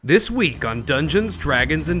This week on Dungeons,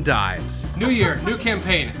 Dragons, and Dives. New year, new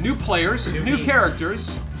campaign, new players, new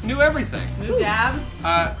characters, new everything. New dabs?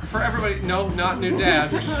 For everybody, no, not new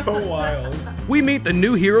dabs. So wild. We meet the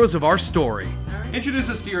new heroes of our story. Introduce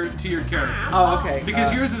us to your character. Oh, okay.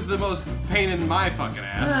 Because yours is the most pain in my fucking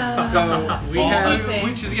ass. So we have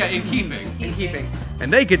Which is, in keeping. in keeping.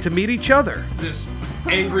 And they get to meet each other. This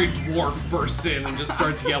angry dwarf bursts in and just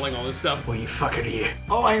starts yelling all this stuff. Oh, you fucker, you. Hey.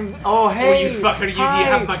 Oh, you fucker, you. Hi. Do you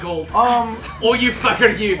have my gold? Oh, you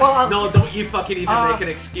fucker, you. No, don't you fucking even make an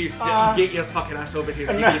excuse. Get your fucking ass over here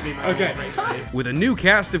and give me my gold right away. With a new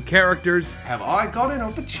cast of characters Have I got an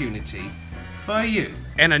opportunity for you?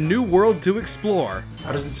 and a new world to explore,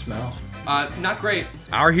 How does it smell? Not great.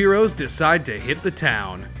 our heroes decide to hit the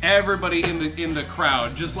town. Everybody in the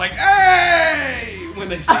crowd just like, hey! When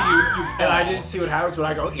they see you fall. And I didn't see what happens when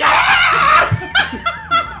I go, yeah!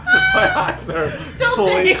 My eyes are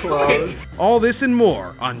fully closed. All this and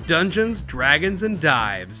more on Dungeons, Dragons, and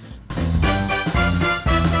Dives.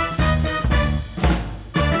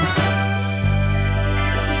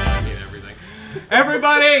 Everything.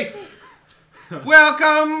 Everybody,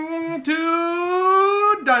 welcome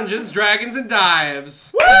to Dungeons, Dragons, and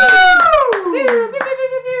Dives.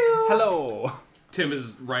 Hello. Tim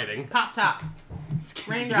is writing. Pop top.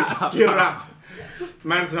 Raindrops. Get it up.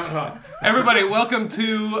 Man's not hot. Everybody, welcome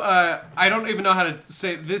to, I don't even know how to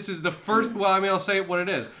say, this is the first, well, I mean, I'll say what it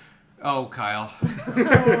is. Oh, Kyle.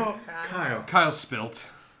 Oh, God. Kyle. Kyle spilt.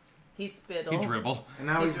 He spittle. He dribble. And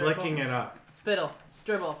now he's licking it up. Spittle.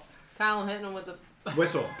 Dribble. Kyle hitting him with the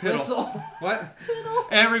Whistle. whistle. What?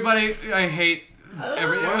 Everybody, I hate, Why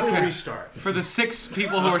don't we okay. restart? For the 6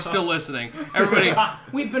 people who are still listening, everybody,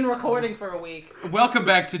 We've been recording for a week. welcome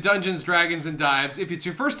back to Dungeons, Dragons, and Dives. If it's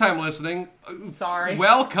your first time listening, Sorry.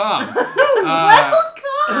 welcome.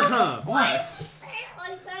 Welcome! What?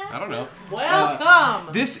 I don't know.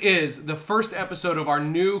 Welcome! This is the first episode of our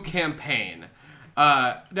new campaign.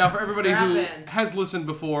 Now, for everybody who Strap in. has listened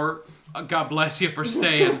before, God bless you for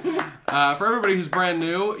staying. For everybody who's brand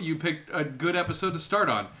new, you picked a good episode to start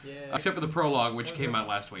on. Yeah. Except for the prologue, which came out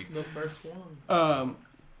last week. The first one.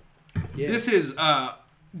 This is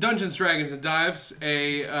Dungeons, Dragons, and Dives.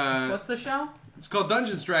 What's the show? It's called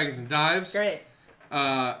Dungeons, Dragons, and Dives. Great.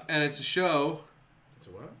 And it's a show. It's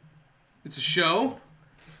a what? It's a show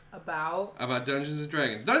About. about Dungeons and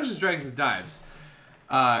Dragons. Dungeons, Dragons, and Dives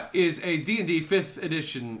is a D&D 5th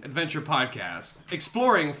edition adventure podcast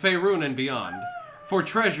exploring Faerun and beyond for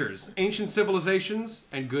treasures, ancient civilizations,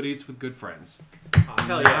 and good eats with good friends.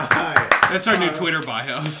 Hell yeah. Hi. That's our new Twitter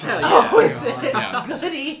bios. Hell yeah. Oh, is it? Yeah.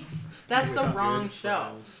 Good eats. That's the wrong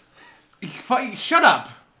show. Shut up,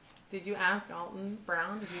 Did you ask Alton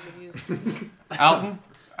Brown if you could use... Alton.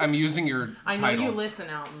 I'm using your I know title. you listen,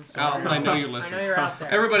 Alton. Alton, I know you I listen. know you're out there.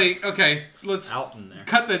 Everybody, okay, let's Out in there.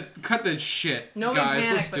 cut the shit, No guys.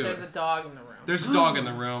 panic, Let's but do there's it. a dog in the room. There's a dog in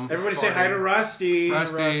the room. Everybody say hi to Rusty.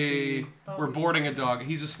 Rusty. We're boarding a dog.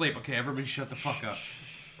 He's asleep. Okay, everybody shut the fuck up.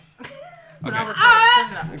 Turn Okay. it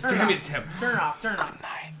off. Turn Damn it it, off. Tim. Turn it off. Turn it off.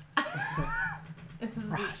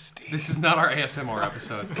 This is not our ASMR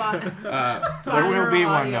episode. There will be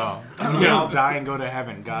one though. We all die and go to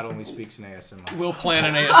heaven. God only speaks in ASMR. We'll plan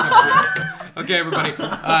an ASMR episode. Okay,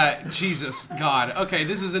 everybody. Jesus, God. Okay,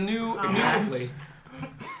 this is a new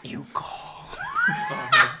You call. Oh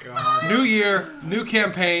my God. new year, new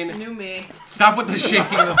campaign. New me. Stop with the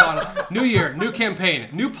shaking of the bottle. New year, new campaign,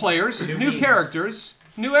 new players, new characters,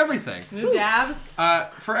 new everything. New dabs.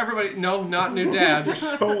 For everybody, no, not new dabs.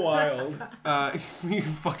 So wild. You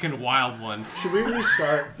fucking wild one. Should we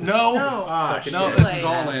restart? No. No. Ah, No, shit. this is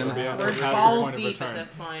all in. We're the balls point of deep return. at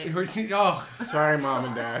this point. Oh, Sorry, Mom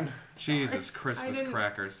and Dad. Jesus, Christmas didn't-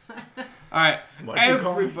 crackers. All right, What'd you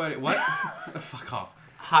call me? everybody. What? Fuck off.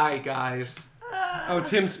 Hi, guys. Oh,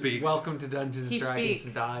 Tim speaks. Welcome to Dungeons, He Dragons, speaks.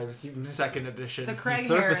 and Dives, second edition. The Craig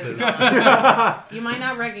hair is surfaces. gone. You might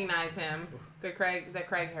not recognize him. The Craig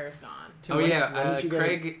hair is gone. Oh yeah, Why didn't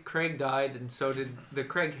you get Craig died, and so did the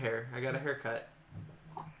Craig hair. I got a haircut.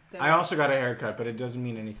 I also got a haircut, but it doesn't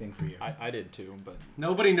mean anything for you. I did too, but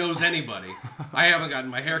Nobody knows anybody. I haven't gotten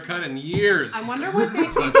my hair cut in years. I wonder what they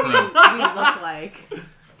think we look like.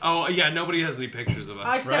 Oh yeah, nobody has any pictures of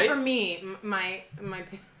us. Except for me, my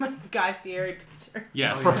Guy Fieri picture.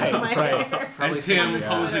 Yes. Right, My right. hair. And Tim Yeah.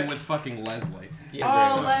 posing with fucking Leslie. Yeah.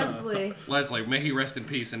 Oh, Leslie. Leslie, may he rest in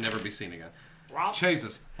peace and never be seen again.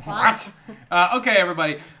 Jesus. What? Okay,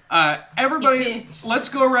 everybody. Everybody, Bitch. let's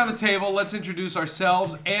go around the table. Let's introduce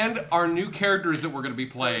ourselves and our new characters that we're going to be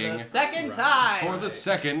playing The second time. for the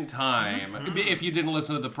second time. If you didn't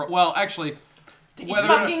listen to the well, actually, You whether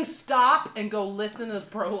fucking stop and go listen to the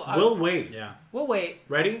prologue. We'll wait. yeah. We'll wait.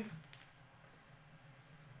 Ready?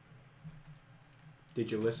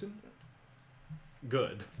 Did you listen?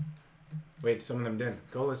 Good. Wait, some of them didn't.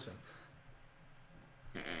 Go listen.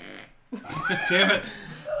 Damn it.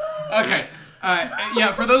 Okay.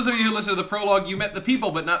 Yeah, for those of you who listen to the prologue, you met the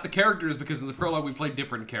people, but not the characters, because in the prologue we played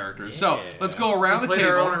different characters. So let's go around the Play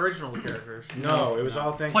our own table. original characters. No, it was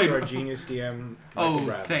all thanks Played- to our genius DM. Oh, Michael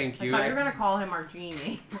Bradley. thank I you. thought you were gonna call him our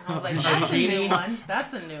genie. I was like, that's a new one.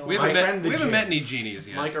 That's a new We one. haven't, My friend the we haven't Genie. met any genies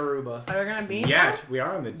yet. Like Aruba. Are there gonna be Yet some? we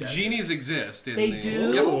are in the desert. Genies exist. In They the,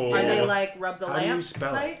 do. Yep. Are they like rub the How do you lamp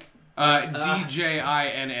spell it? type? DJINNI.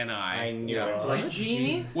 I knew Yeah, it. it's Like like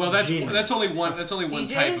genies? Well, that's Genie. that's only one. That's only one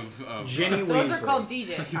type DJs? of. Ginny Those Weasley. are called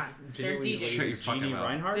DJs. Huh? They're Ginny Shut DJs. your fucking Genie mouth.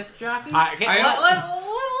 Reinhardt? Disc jockeys?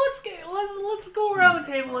 Let's go around the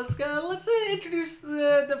table. Let's introduce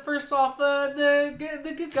the first off the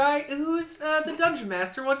good guy who's the dungeon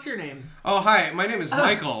master. What's your name? Oh, hi. My name is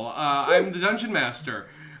Michael. I'm the dungeon master,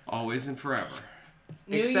 always and forever.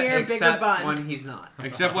 New year, bigger bun. when he's not.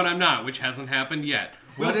 Except when I'm not, which hasn't happened yet.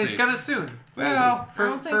 We'll But it's see. gonna soon. Well, I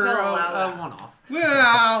don't think they'll allow that. one-off.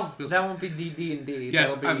 well. We'll see. That won't be D&D.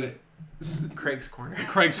 Yes, That'll be I'm Craig's corner.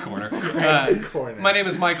 Craig's Corner. Corner. My name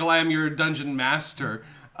is Michael. I am your dungeon master.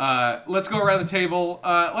 Let's go around the table.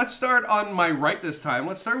 Let's start on my right this time.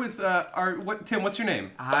 Let's start with Tim. What's your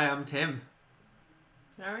name? Hi, I'm Tim.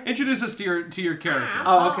 All right. Introduce us to your character.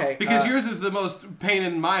 Oh, okay. Because yours is the most pain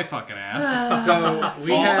in my fucking ass. So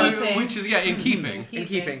we have keeping. Which is in keeping. in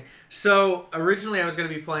keeping. So originally I was gonna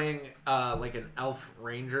be playing like an elf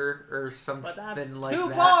ranger or something But that's like too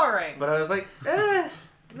that. boring. But I was like,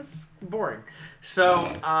 that's boring.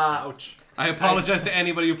 So ouch. I apologize to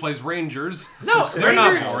anybody who plays Rangers. No, They're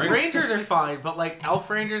not Rangers, boring. Rangers are fine, but like elf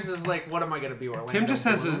rangers is like, what am I gonna be? Orlando Tim just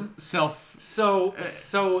has a Bloom? self.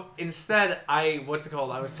 So instead, I was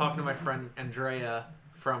talking to my friend Andrea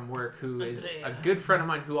from work, who is a Andrea. good friend of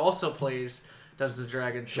mine who also plays Dungeons and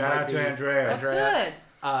Dragons. who Shout might out to be- Andrea. That's good.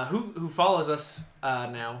 who follows us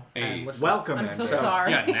now. Hey, and listens. Welcome, I'm so Andrea.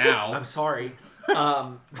 sorry. Yeah, now. I'm sorry.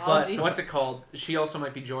 But Apologies. what's it called? She also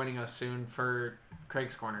might be joining us soon for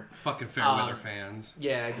Craig's Corner. Fucking Fairweather fans.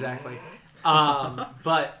 Yeah, exactly.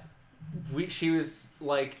 But she was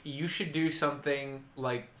like, you should do something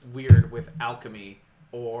like weird with alchemy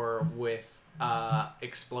or with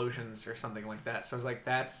explosions or something like that. So I was like,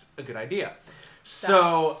 that's a good idea.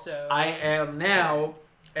 So so I am now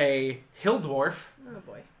a hill dwarf. Oh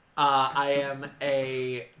boy. I am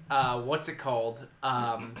a what's it called?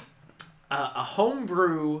 A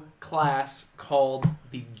homebrew class called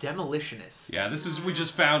the Demolitionist. Yeah, we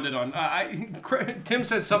just found it on. Tim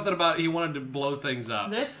said something about he wanted to blow things up.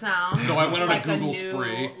 This sounds So I went on a like Google new,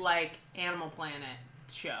 spree. like Animal Planet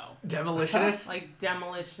show. Demolitionist? Like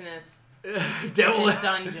Demolitionist Demolitionist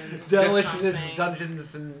Dungeons.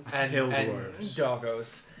 Dungeons and Hill and dwarves.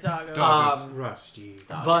 doggos. Doggos. Rusty.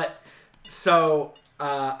 But so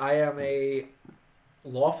I am a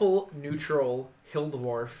lawful neutral hill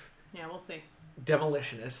dwarf Yeah, we'll see.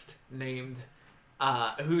 demolitionist named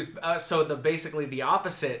who's so basically the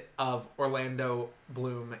opposite of Orlando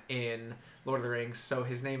Bloom in Lord of the Rings. So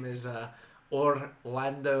his name is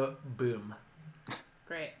Orlando Boom,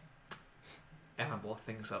 Great. and I blow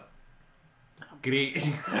things up. Great. Is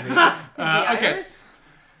he okay. Irish?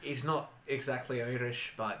 He's not exactly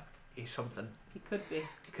Irish, but he's something. He could be.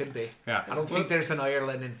 He could be. Yeah. I don't think there's an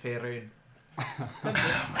Ireland in Faerun.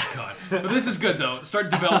 God. But this is good though. Start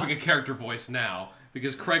developing a character voice now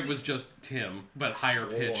because Craig was just Tim, but higher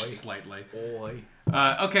pitched Oi. slightly. Oi.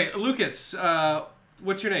 Okay, Lucas.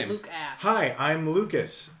 What's your name? Luke ass. Hi, I'm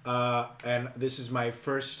Lucas, and this is my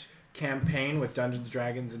first campaign with Dungeons,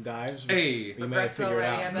 Dragons, and Dives. Which Hey. you may have Regrets figured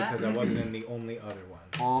already, I out bet. because I wasn't in the only other one.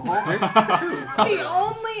 The only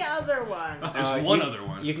other one. There's one other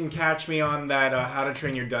one. You can catch me on that How to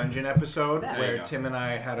Train Your Dungeon episode There you where go. Tim and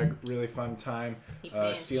I had a really fun time He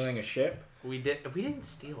pinched. stealing a ship. We didn't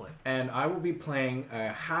steal it. And I will be playing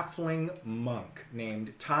a halfling monk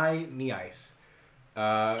named Ty Neis.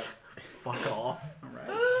 Fuck off.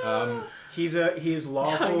 He's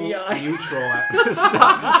lawful Tiny eyes. neutral.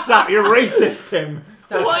 Stop! You're racist, Tim.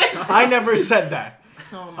 I never said that.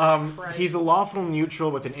 Oh my Christ. He's a lawful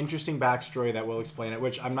neutral with an interesting backstory that will explain it,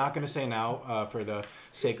 which I'm not going to say now for the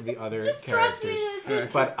sake of the other Just trust me, characters.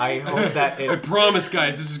 it's But I hope that I it. promise,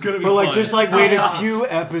 guys, this is gonna be But like, fun. just like wait a Payoff. few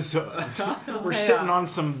episodes. We're sitting on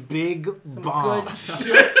some big bomb. Good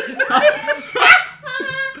shit.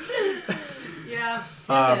 Yeah,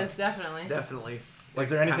 Tim is definitely. Definitely. Is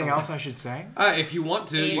there anything else I should say? if you want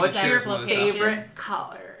to, you What's can share your some other stuff. favorite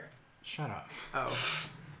color? Shut up. Oh.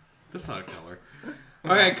 That's not a color.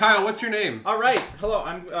 Okay, Kyle, what's your name? All right. Hello,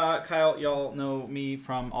 I'm Kyle. Y'all know me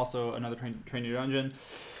from also another Train Your Dungeon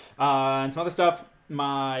and some other stuff.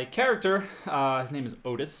 my character, his name is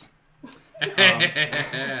Otis.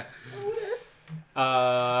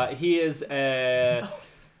 He is an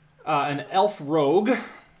elf rogue,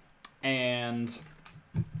 and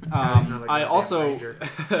I also,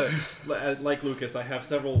 like Lucas, I have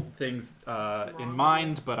several things in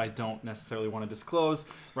mind, but I don't necessarily want to disclose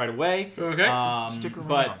right away. Okay. Stick around.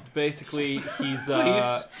 But basically, he's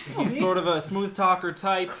sort of a smooth talker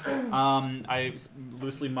type. I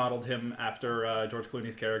loosely modeled him after George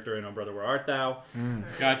Clooney's character in Oh Brother, Where Art Thou?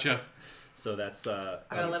 Gotcha. So that's I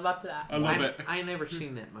gotta live up to that. A little bit. I never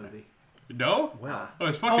seen that movie. No? well. Oh,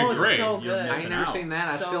 it's fucking Oh, it's great. so You're good. I missing ain't never out. seen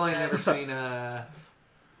that. I So still ain't good. never seen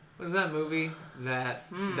what is that movie that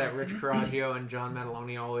that Rich Coraggio and John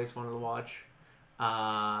Mataloni always wanted to watch?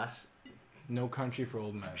 No Country for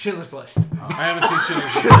Old Men. Schindler's List. I haven't seen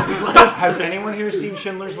Schindler's List. Has anyone here seen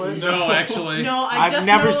Schindler's List? No, actually. No, I've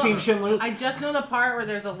never seen Schindler's. I just know the part where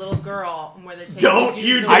there's a little girl and where they're taking Don't the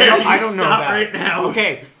you juice dare. away. I don't know Stop that right now.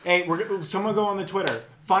 Okay, hey, someone go on the Twitter.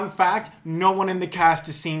 Fun fact: no one in the cast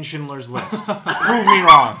has seen Schindler's List. Prove me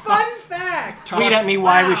wrong. Fun fact. Tweet at me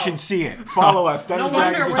why we Wow. should see it. Follow us. No Dungeons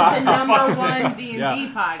wonder Dragons we're is- the number one D&D Yeah.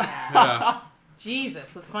 podcast. Yeah.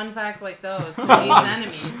 Jesus, with fun facts like those, who needs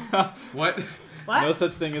enemies? What? What? No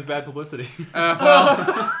such thing as bad publicity.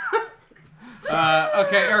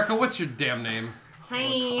 Okay, Erica, what's your damn name?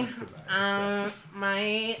 Hi.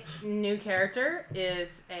 My new character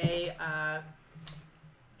is a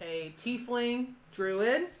tiefling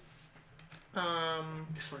druid.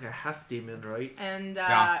 It's like a half demon, right? And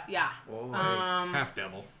Yeah. Whoa. Half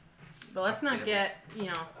devil. But let's not get,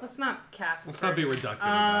 let's not cast. Let's not be reductive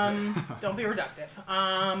about it. Don't be reductive.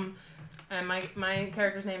 And my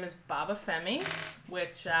character's name is Baba Femi,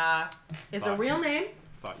 which is a real name.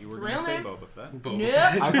 Thought you were It's going to real say name. Boba Fett. Boom. Nope.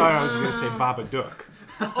 I thought I was gonna say Baba Duck.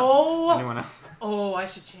 Oh, Anyone else? I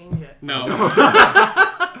should change it. No.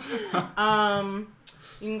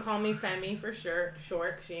 You can call me Femi for sure,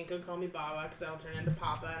 short. 'Cause she ain't gonna call me Baba because I'll turn into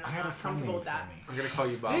Papa, and I I'm had a not friend comfortable named with that. I'm gonna call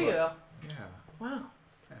you Bob. Do you? Yeah. Wow,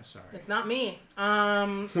 Yeah, sorry. it's not me.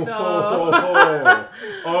 So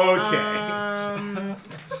Okay.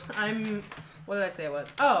 I'm. What did I say it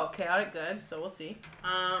was? Oh, chaotic good. So we'll see.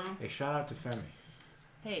 Hey, shout out to Femi.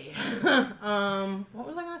 Hey. What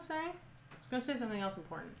was I gonna say? I was gonna say something else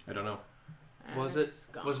important. I don't know. And Was it it's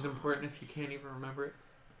gone. important if you can't even remember it?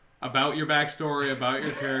 About your backstory, about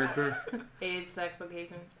your character. Age, sex,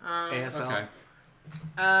 location. ASL. Okay.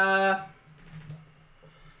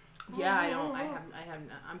 Yeah, I don't. I have.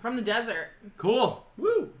 I'm from the desert. Cool.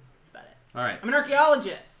 Woo. That's about it. All right. I'm an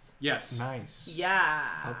archaeologist. Yes. Nice. Yeah.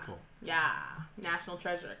 Helpful. Yeah. National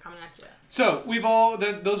treasure coming at you. So we've all.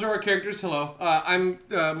 Those are our characters. Hello. I'm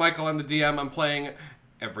Michael. I'm the DM. I'm playing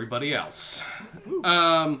everybody else.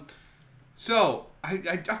 So I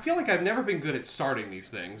feel like I've never been good at starting these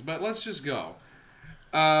things, but let's just go.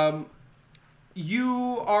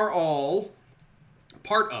 You are all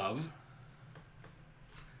part of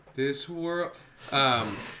this world.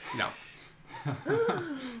 No.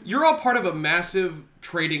 You're all part of a massive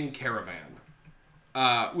trading caravan,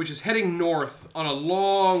 which is heading north on a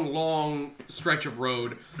long, long stretch of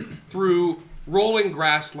road through rolling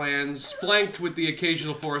grasslands, flanked with the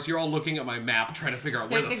occasional forest. You're all looking at my map, trying to figure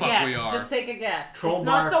out where Take the a fuck guess. we are. Just take a guess. Trollbark It's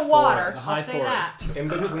not the water. Forest, I'll say that. In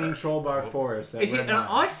between Trollbark Forest. that Is it red an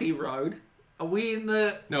line. icy road? Are we in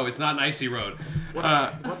the? No, it's not an icy road.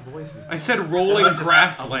 What voice is I that? said rolling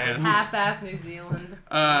grasslands. Half-ass New Zealand.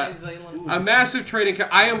 Uh, New Zealand. A massive trading.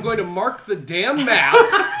 I am going to mark the damn map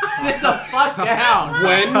Sit the fuck down.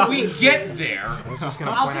 when we get there. I was just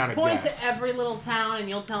gonna I'll point out just a point guess. to every little town and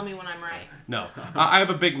you'll tell me when I'm right. No, I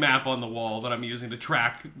have a big map on the wall that I'm using to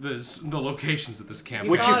track the locations of this camp.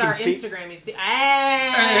 You Which you followed can our see- Instagram, you'd see.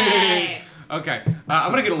 Hey! Okay,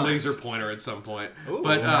 I'm gonna get a laser pointer at some point.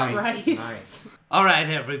 But Nice. Christ. Nice. all right,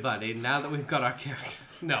 everybody. Now that we've got our characters,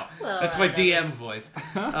 no, Well, that's my I know. DM voice.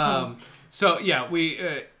 So yeah, we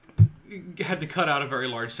had to cut out a very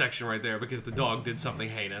large section right there because the dog did something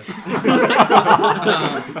heinous.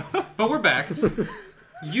 But we're back.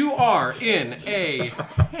 You are in a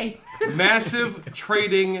Hey, massive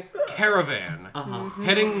trading caravan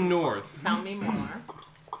heading north. tell me more.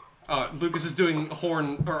 Lucas is doing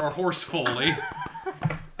horn or horse foley.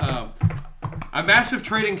 A massive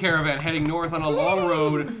trading caravan heading north on a long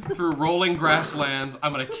road through rolling grasslands.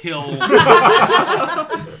 I'm gonna kill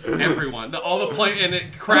everyone. And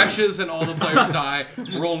it crashes and all the players die.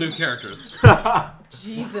 Roll new characters.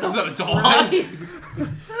 Jesus. Is that a dolphin? Christ.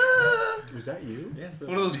 Was that you? Yeah, so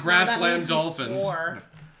One of those That grassland means he dolphins. swore.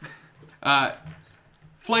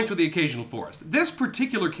 Flanked with the occasional forest. This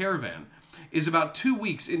particular caravan is about 2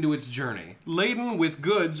 weeks into its journey, laden with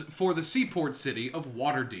goods for the seaport city of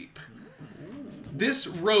Waterdeep. This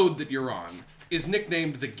road that you're on is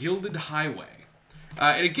nicknamed the Gilded Highway.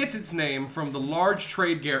 And it gets its name from the large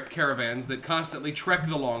trade caravans that constantly trek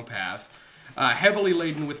the long path, heavily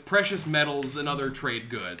laden with precious metals and other trade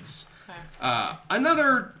goods.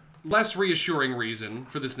 Another less reassuring reason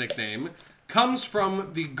for this nickname comes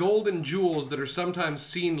from the gold and jewels that are sometimes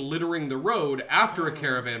seen littering the road after a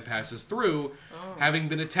caravan passes through, having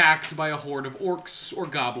been attacked by a horde of orcs or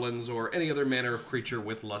goblins or any other manner of creature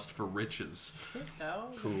with lust for riches.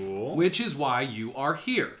 Cool. Which is why you are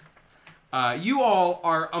here. You all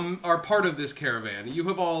are part of this caravan. You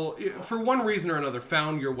have all, for one reason or another,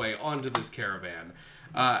 found your way onto this caravan,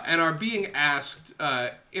 and are being asked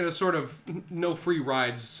in a sort of no free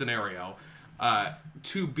rides scenario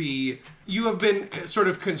to be. You have been sort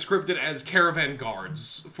of conscripted as caravan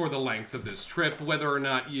guards for the length of this trip, whether or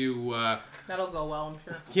not you. That'll go well, I'm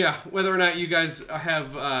sure. Yeah, whether or not you guys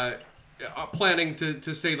have. Planning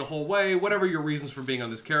to stay the whole way, whatever your reasons for being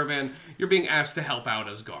on this caravan, you're being asked to help out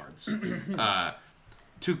as guards.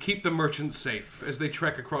 To keep the merchants safe as they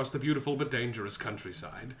trek across the beautiful but dangerous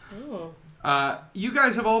countryside. Ooh. You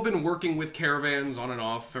guys have all been working with caravans on and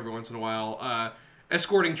off every once in a while.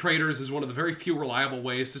 Escorting traders is one of the very few reliable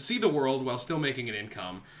ways to see the world while still making an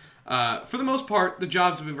income. For the most part, the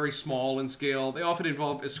jobs have been very small in scale. They often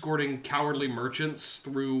involve escorting cowardly merchants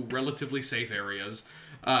through relatively safe areas.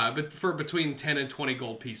 But for between 10 and 20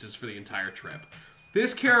 gold pieces for the entire trip.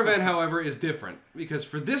 This caravan, however, is different, because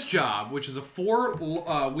for this job, which is a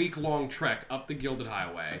 4-week-long trek up the Gilded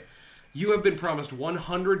Highway, you have been promised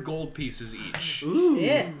 100 gold pieces each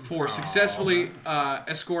for successfully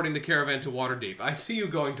escorting the caravan to Waterdeep. I see you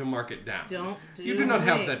going to mark it down. You do not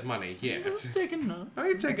have that money yet. I'm taking notes. Oh,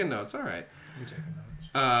 you're taking notes. All right. I'm taking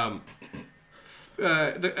notes.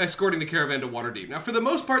 Escorting the caravan to Waterdeep. Now, for the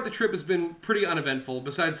most part, the trip has been pretty uneventful.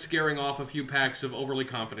 Besides scaring off a few packs of overly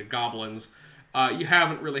confident goblins, you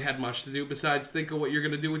haven't really had much to do besides think of what you're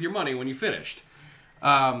going to do with your money when you finished.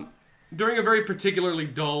 During a very particularly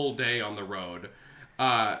dull day on the road,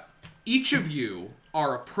 each of you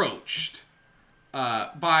are approached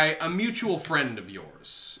by a mutual friend of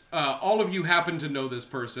yours. All of you happen to know this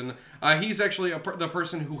person. He's actually the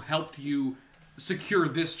person who helped you secure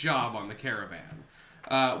this job on the caravan.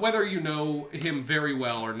 Whether you know him very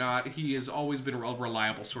well or not, he has always been a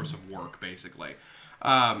reliable source of work, basically.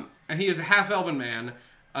 And he is a half-elven man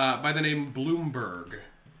by the name Bloomberg.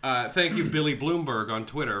 Thank you, Billy Bloomberg, on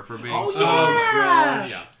Twitter for being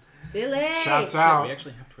Yeah. Billy! Shouts We out.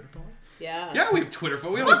 actually have Twitter followers? Yeah. Yeah, we have Twitter.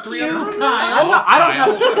 We have like 300. I don't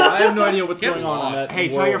have Twitter. I have no idea what's Get going on lost. that Hey,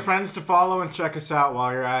 tell world. your friends to follow and check us out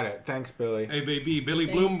while you're at it. Thanks, Billy. Hey, baby, Billy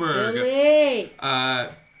Thanks, Bloomberg. Billy!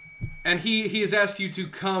 And he has asked you to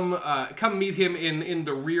come meet him in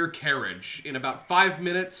the rear carriage in about 5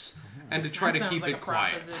 minutes, and to try to Sounds keep like it a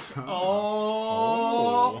quiet. proposition.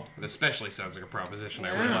 Oh. It especially sounds like a proposition. I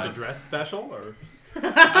Yeah. The realize. dress special or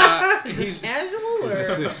Is it casual or?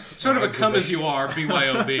 Sort of a come as you are,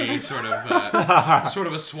 BYOB, sort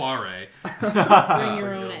of a soiree. Bring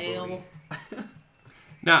your own ale.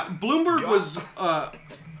 Now, Bloomberg was.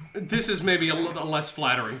 This is maybe a less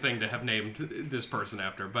flattering thing to have named this person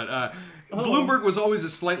after, but Bloomberg was always a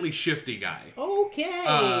slightly shifty guy.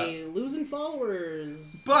 Okay, losing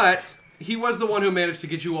followers. But he was the one who managed to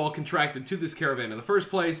get you all contracted to this caravan in the first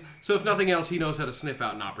place, so if nothing else, he knows how to sniff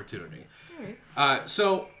out an opportunity.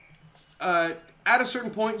 So, at a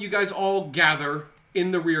certain point, you guys all gather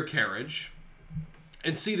in the rear carriage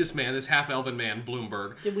and see this man, this half-elven man,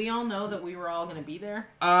 Bloomberg. Did we all know that we were all going to be there?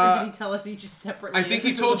 Or did he tell us each separately? I think as he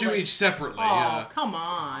if it told was you like, each separately. Oh, come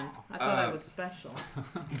on. I thought I was special.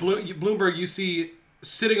 Bloomberg, you see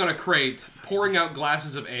sitting on a crate, pouring out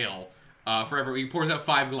glasses of ale for everyone. He pours out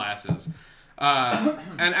 5 glasses.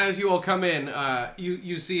 And as you all come in,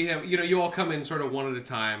 you see him, you all come in sort of one at a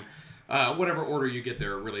time. Whatever order you get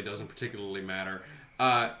there really doesn't particularly matter.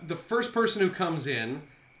 The first person who comes in,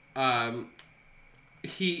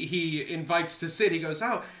 he invites to sit. He goes,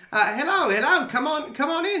 hello, come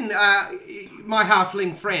on in, my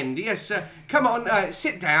halfling friend. Yes, come on,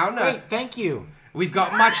 sit down. Thank you. We've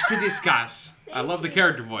got much to discuss. I love the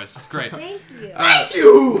character voice. It's great. Thank you. Thank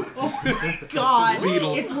you! God,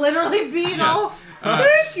 Beetle. it's literally Beetle. Yes.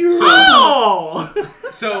 Thank you.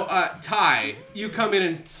 So, Ty, you come in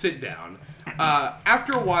and sit down.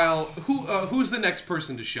 After a while, who's the next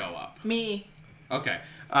person to show up? Me. Okay.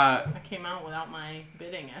 I came out without my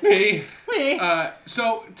bidding. Actually. Me. Me.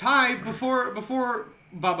 So, Ty, before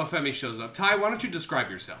Baba Femi shows up, Ty, why don't you describe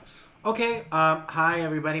yourself? Okay, hi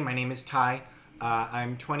everybody, my name is Ty.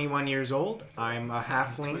 I'm 21 years old. I'm a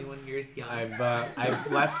halfling. 21 years young.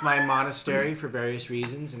 I've left my monastery for various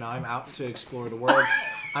reasons, and now I'm out to explore the world.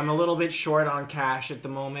 I'm a little bit short on cash at the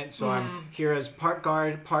moment, so I'm here as part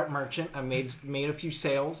guard, part merchant. I made a few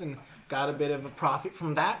sales and got a bit of a profit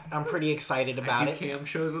from that. I'm pretty excited about it. Cam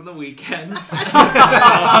shows on the weekends. I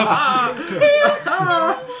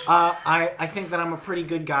think that I'm a pretty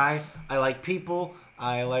good guy. I like people.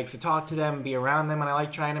 I like to talk to them, be around them, and I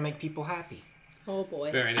like trying to make people happy. Oh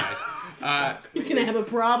boy. Very nice. You're gonna have a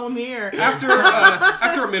problem here. After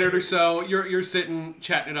a minute or so, you're sitting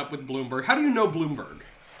chatting it up with Bloomberg. How do you know Bloomberg?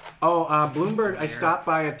 Oh, Bloomberg, I stopped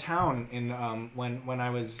by a town in when I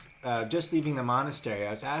was just leaving the monastery.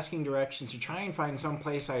 I was asking directions to try and find some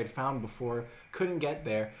place I had found before. Couldn't get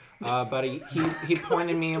there. But he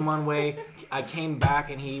pointed me in one way. I came back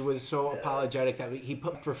and he was so apologetic that he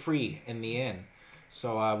put for free in the inn.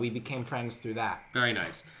 So we became friends through that. Very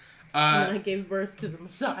nice. And I gave birth to the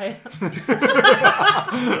Messiah.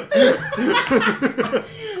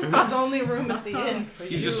 There's only room at the inn for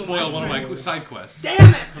you. You just spoiled one of my friend. side quests.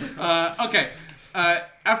 Damn it! Okay.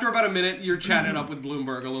 After about a minute, you're chatting it up with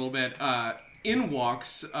Bloomberg a little bit. In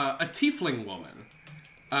walks a tiefling woman.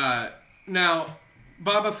 Now,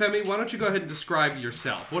 Baba Femi, why don't you go ahead and describe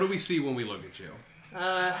yourself? What do we see when we look at you?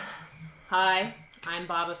 Hi, I'm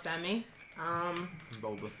Baba Femi.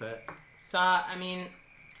 Boba Fett. So I mean,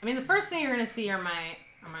 the first thing you're gonna see are my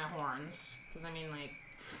horns, because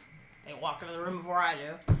they walk into the room before I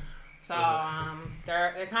do. So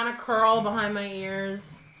they kind of curl behind my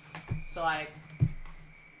ears. So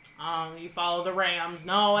you follow the rams.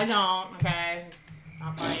 No, I don't. Okay, it's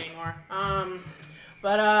not funny anymore.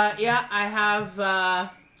 Yeah, I have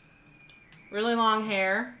really long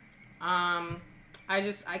hair. I'm a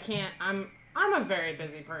very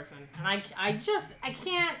busy person, and I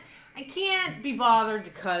can't be bothered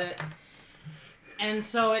to cut it. And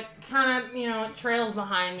so it kind of, it trails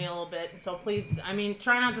behind me a little bit. So please,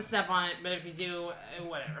 try not to step on it, but if you do,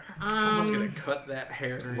 whatever. Someone's gonna cut that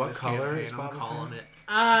hair. What color is I'm Baba calling it.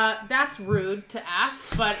 That's rude to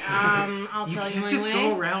ask, but I'll tell you anyway. Just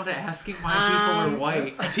go around asking why people are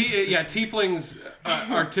white. Tieflings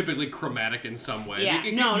are typically chromatic in some way. Yeah,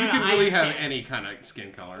 you no, can I really have understand. any kind of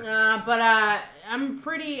skin color. I'm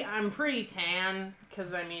pretty tan,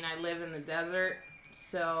 because I live in the desert.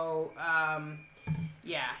 So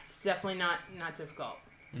yeah, it's definitely not difficult.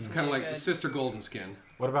 It's kind of like good. Sister Golden Skin.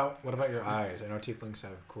 What about your eyes? I know tieflings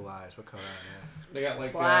have cool eyes. What color are They got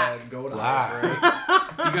Black. goat Black. eyes,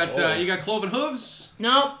 right? You got cloven hooves.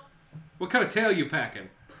 Nope. What kind of tail you packing?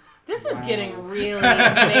 This is getting really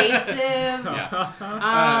invasive.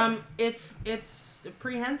 Yeah. It's a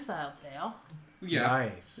prehensile tail. they? Yeah.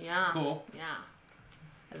 Nice. Yeah. Cool. Yeah.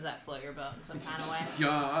 Does that float your boat in some kind of way?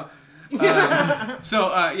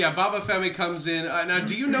 Yeah. Baba Femi comes in. Now,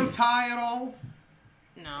 do you know Ty at all?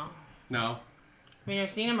 No. No.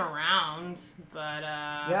 I've seen him around, but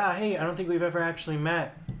Yeah, hey, I don't think we've ever actually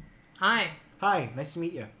met. Hi. Hi, nice to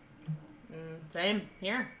meet you. Same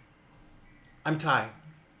here. I'm Ty.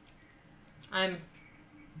 I'm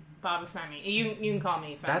Baba Femi. You can call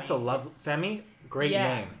me Femi. That's a lovely... Femi? Great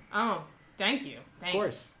name. Oh, thank you. Thanks. Of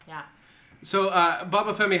course. Yeah. So,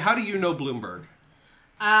 Baba Femi, how do you know Bloomberg?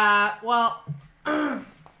 Well,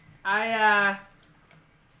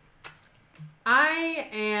 I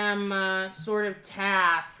am sort of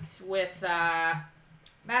tasked with,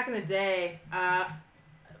 back in the day,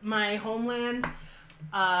 my homeland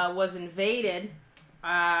was invaded,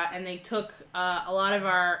 and they took a lot of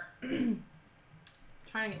our...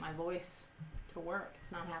 trying to get my voice to work.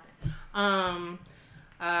 It's not happening.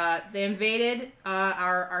 They invaded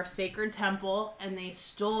our sacred temple, and they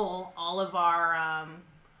stole all of our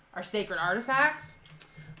sacred artifacts.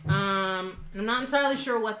 And I'm not entirely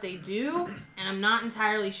sure what they do, and I'm not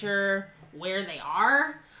entirely sure where they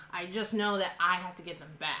are. I just know that I have to get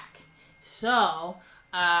them back. So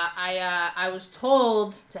I was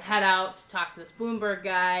told to head out to talk to this Bloomberg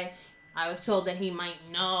guy. I was told that he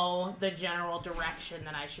might know the general direction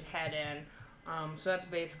that I should head in. So that's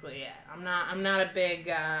basically it. I'm not a big.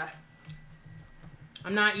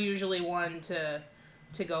 I'm not usually one to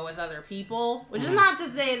go with other people, which is not to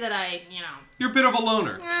say that You're a bit of a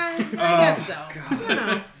loner. I guess so.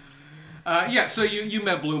 So you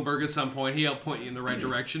met Bloomberg at some point. He helped point you in the right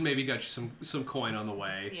direction. Maybe got you some coin on the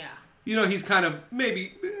way. Yeah. He's kind of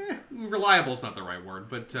maybe reliable is not the right word,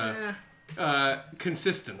 but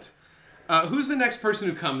consistent. Who's the next person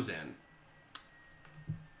who comes in?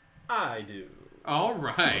 I do. All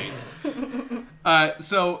right.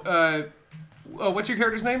 What's your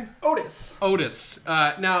character's name? Otis. Otis.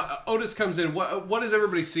 Now, Otis comes in. What does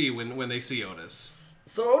everybody see when they see Otis?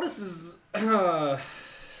 So Otis is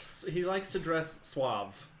He likes to dress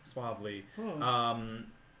suavely.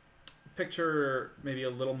 Picture maybe a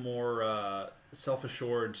little more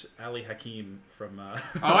self-assured Ali Hakim from.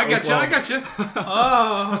 I got you.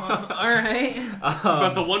 Oh, all right.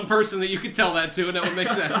 But the one person that you could tell that to, and that would make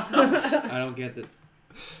sense. I don't get that.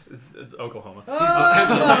 It's Oklahoma. Come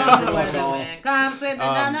slip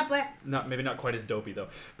down the plate. Maybe not quite as dopey though.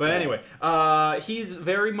 But anyway, he's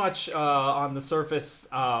very much on the surface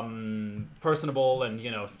personable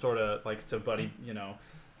and sort of likes to buddy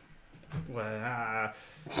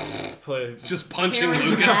Just punching Charismatic?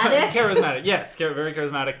 Lucas. charismatic. Yes, very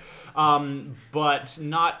charismatic. But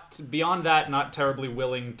not beyond that. Not terribly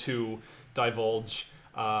willing to divulge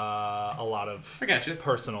a lot of I got you.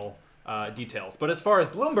 personal details. But as far as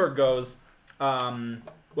Bloomberg goes,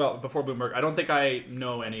 well, before Bloomberg, I don't think I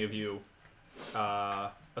know any of you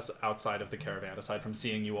outside of the caravan. Aside from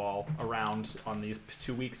seeing you all around on these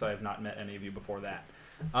 2 weeks, I have not met any of you before that.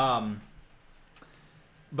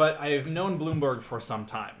 But I've known Bloomberg for some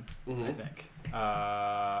time, I think.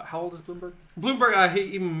 How old is Bloomberg? Bloomberg,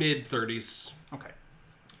 he mid-30s. Okay.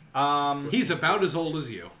 He's about as old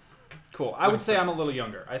as you. Cool. I would say I'm a little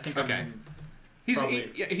younger. I think Okay. I'm...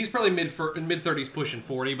 He's probably mid-30s pushing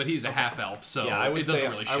 40, but he's a half-elf, so Yeah, it doesn't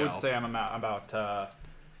really show. I would say I'm about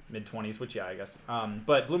mid-20s, which, I guess.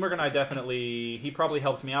 But Bloomberg and I definitely... He probably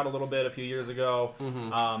helped me out a little bit a few years ago.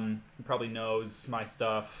 He probably knows my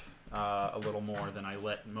stuff a little more than I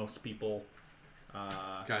let most people.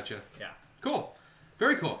 Gotcha. Yeah. Cool.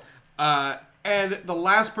 Very cool. And the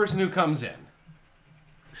last person who comes in.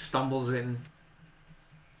 Stumbles in,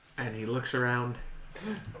 and he looks around,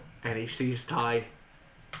 and he sees Ty,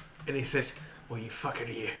 and he says, "Oh, you fucker,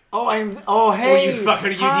 you! Oh, hey. Oh, you fucker,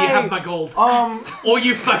 you! Hi. Do you have my gold? Oh,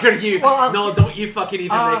 you fucker, you! Well, no, don't you fucking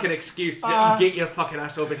even make an excuse. Get your fucking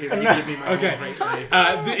ass over here and you give me my gold right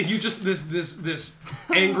now." You just this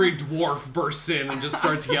angry dwarf bursts in and just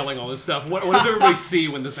starts yelling all this stuff. What does everybody see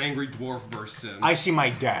when this angry dwarf bursts in? I see my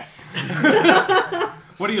death.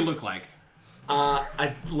 What do you look like?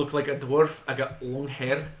 I look like a dwarf. I got long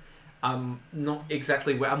hair. Not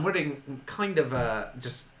exactly. I'm wearing kind of a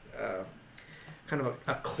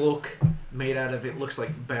cloak made out of it. Looks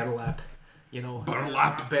like burlap,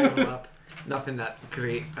 Burlap. Burlap. Nothing that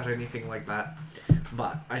great or anything like that.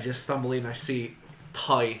 But I just stumble in. I see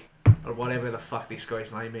Ty or whatever the fuck this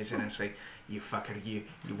guy's name is, and I say, "You fucker, you!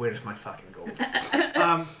 Where's my fucking gold?"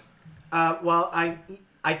 Well,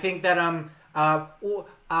 I think that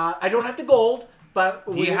I don't have the gold, but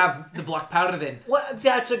Do you have the black powder then? Well,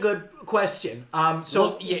 that's a good question. So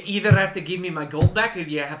Well, you either have to give me my gold back, or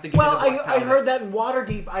you have to give me the black I powder. heard that in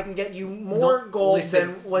Waterdeep I can get you more gold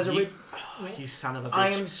listen, than was you, it. you son of a bitch. I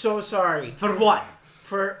am so sorry For what?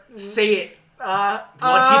 for. Say it. What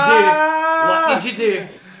What did you do?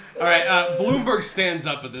 All right, Bloomberg stands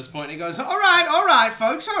up at this point and he goes, all right,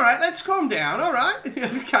 folks, all right, let's calm down, all right?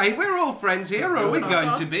 Okay, we're all friends here, or we're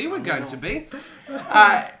going to be.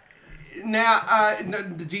 Now,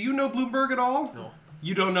 do you know Bloomberg at all? No.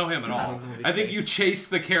 You don't know him at all? don't know this I think guy. you chased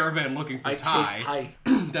the caravan looking for I Ty. chased Ty.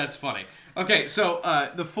 That's funny. Okay, so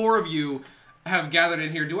the four of you have gathered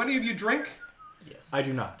in here. Do any of you drink? Yes. I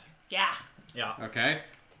do not. Yeah. Yeah. Okay.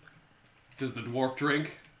 Does the dwarf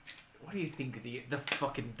drink? What do you think the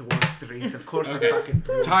fucking dwarf drinks? Of course Okay. the fucking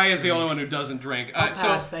dwarf Ty is the only one drinks. who doesn't drink. I'll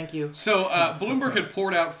pass, thank you. So Bloomberg had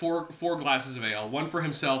poured out four glasses of ale, one for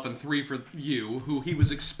himself and three for you, who he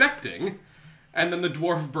was expecting. And then the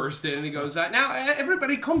dwarf burst in and he goes, now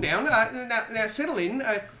everybody calm down, now settle in,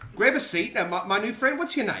 grab a seat. My new friend,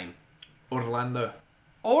 what's your name? Orlando.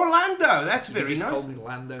 Orlando, that's You very just nice. call me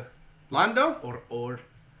Lando. Lando? Or.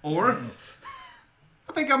 Or?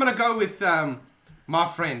 I think I'm going to go with my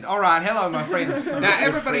friend. All right, hello, my friend. Now,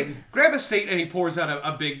 everybody, grab a seat, and he pours out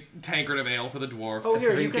a big tankard of ale for the dwarf. Oh,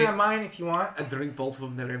 here, you drink can it. have mine if you want. I drink both of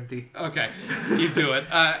them, they're empty. Okay, you do it.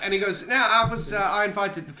 And he goes, now, I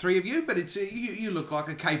invited the three of you, but it's you look like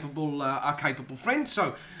a capable friend.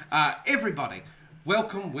 So, everybody,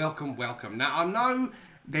 welcome. Now, I know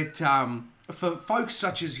that for folks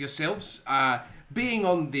such as yourselves, being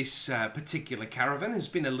on this particular caravan has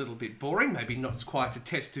been a little bit boring, maybe not quite a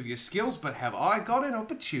test of your skills, but have I got an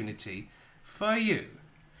opportunity for you?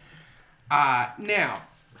 Now,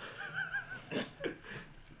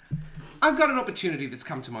 I've got an opportunity that's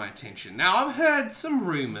come to my attention. Now, I've heard some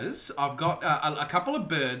rumours, I've got a couple of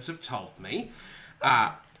birds have told me,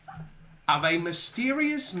 of a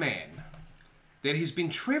mysterious man that has been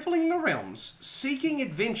travelling the realms seeking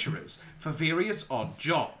adventurers for various odd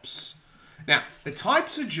jobs. Now, the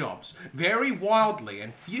types of jobs vary wildly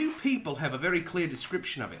and few people have a very clear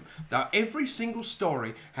description of him, though every single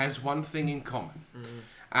story has one thing in common.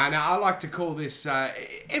 Now, I like to call this,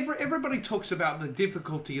 everybody talks about the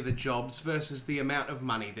difficulty of the jobs versus the amount of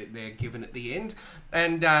money that they're given at the end.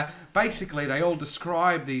 And basically, they all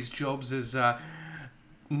describe these jobs as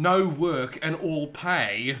no work and all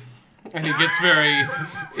pay. And he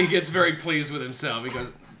gets very pleased with himself. He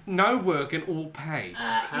goes, no work and all pay.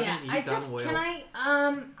 Haven't you done well? Can I,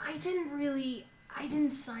 I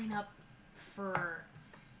didn't sign up for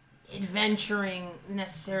adventuring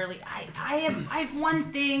necessarily. I have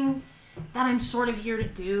one thing that I'm sort of here to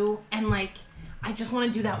do, and like I just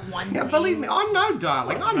want to do that one Now, thing. believe me, I know,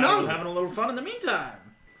 darling. What's I the matter know. with having a little fun in the meantime?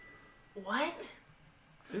 What?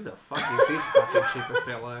 Who the fuck is this fucking cheaper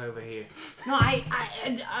fella over here? No,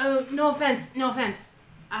 no offense.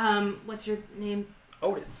 What's your name?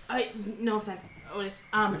 Otis. No offense, Otis.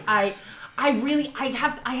 I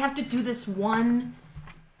have to do this one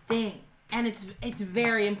thing, and it's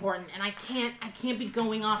very important, and I can't be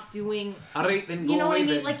going off doing. Alright, then go You know what I away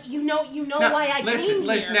mean? then. Like you know Now, why I came here. and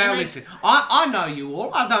listen. I know you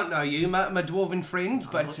all. I don't know you, my dwarven friend,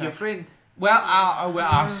 but Not your friend. well,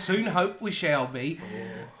 I soon hope we shall be.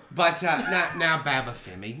 But now, Baba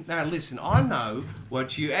Femi. Now, listen. I know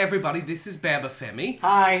what you. Everybody, this is Baba Femi.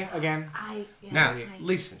 Hi again. Now,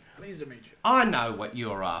 listen. Pleased to meet you. I know what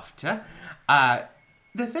you're after.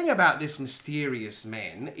 The thing about this mysterious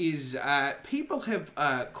man is people have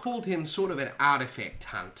called him sort of an artifact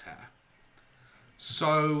hunter.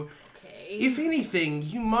 So, if anything,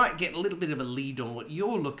 you might get a little bit of a lead on what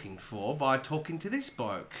you're looking for by talking to this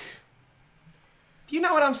bloke. Do you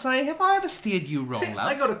know what I'm saying? Have I ever steered you wrong, See, love?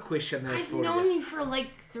 I got a question there I've for known you. you for like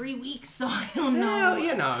 3 weeks, so I don't know. Well,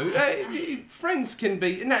 you know, friends can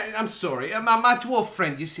be... No, I'm sorry. My dwarf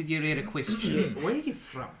friend, you said you had a question. Where are you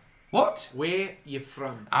from? What? Where you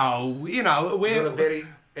from? Oh, you know, You got a where...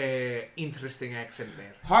 very interesting accent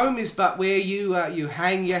there. Home is but where you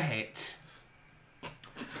hang your hat.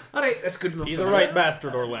 Alright, that's good enough. He's for a now. right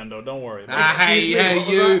bastard, Orlando. Don't worry. Hey, me, what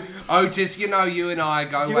was you, Otis, you know you and I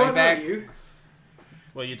go Do way I know back. you?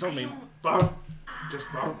 Well, you told me. Don't.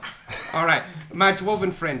 Just don't. All right, my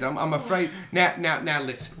dwarven friend, I'm afraid. Now,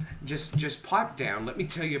 listen. Just pipe down. Let me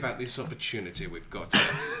tell you about this opportunity we've got.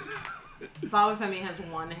 Baba Femi has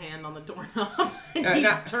one hand on the doorknob and Now- keeps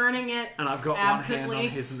now- turning it. And I've got Absently. one hand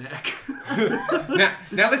on his neck.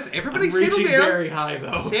 now, listen. Everybody, I'm settle reaching down. very high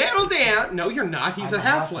though. Settle down. No, you're not. He's a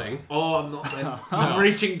halfling. Oh, I'm not then. I'm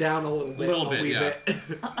reaching down a little bit. Little bit, wee yeah. bit.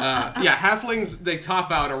 Yeah, halflings they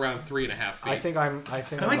top out around 3.5 feet. I think I'm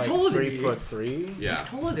Am I like taller than 3 you? foot 3. Yeah,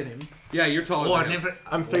 Taller than him. yeah, you're taller Oh, than I him. never.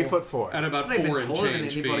 I'm 3 foot 4. At about I've been 4 and taller than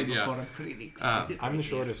change anybody feet. before. Yeah. I'm pretty excited. I'm the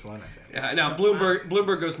shortest one, I think. Now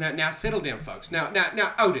Bloomberg goes now settle down, folks. Now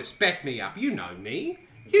Otis, back me up. You know me.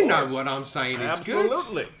 You know what I'm saying is good.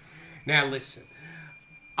 Absolutely. Now listen.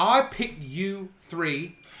 I picked you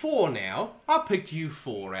 4 now. I picked you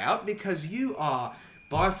 4 out because you are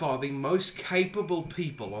by far the most capable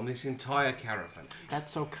people on this entire caravan.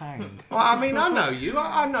 That's so kind. Well, I mean, I know you.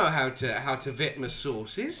 I know how to vet my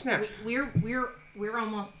sources. Now, We're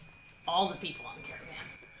almost all the people on the caravan.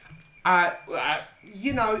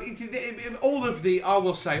 you know, all of the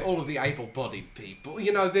able-bodied people.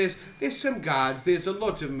 You know, there's some guards. There's a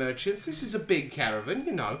lot of merchants. This is a big caravan,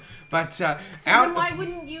 you know. But Then why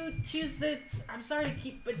wouldn't you choose the? I'm sorry to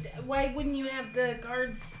keep, but why wouldn't you have the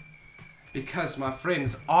guards? because, my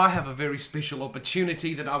friends, I have a very special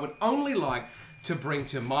opportunity that I would only like to bring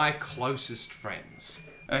to my closest friends.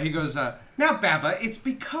 He goes, now, Baba, it's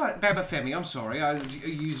because Baba Femi. I'm sorry, I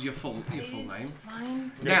use your full It's name.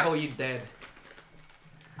 fine. They Now- call you dead.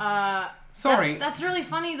 Sorry. That's really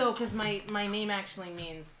funny though, because my name actually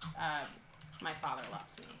means my father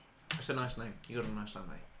loves me. It's a nice name. You got a nice name.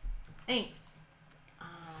 Thanks.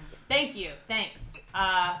 Thank you. Thanks.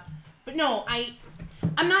 But no,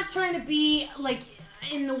 I'm not trying to be like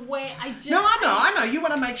in the way. No, I know. You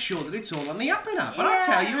want to make sure that it's all on the up and up. But I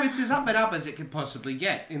tell you, Yeah. it's as up and up as it could possibly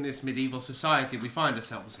get in this medieval society we find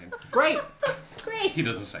ourselves in. Great. He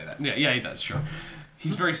doesn't say that. Yeah, he does, sure.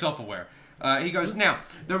 He's very self-aware. He goes, now,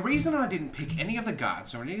 the reason I didn't pick any of the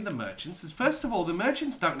guards or any of the merchants is, first of all, the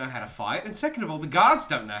merchants don't know how to fight, and second of all, the guards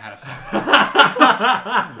don't know how to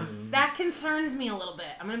fight. That concerns me a little bit.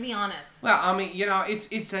 I'm gonna be honest. Well, I mean, you know,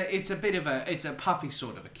 it's a puffy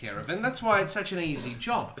sort of a caravan. That's why it's such an easy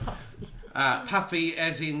job. Puffy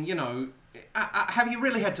as in, you know, have you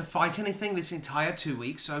really had to fight anything this entire 2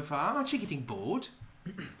 weeks so far? Aren't you getting bored?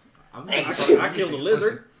 I killed a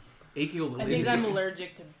lizard. He killed a I lizard. think I'm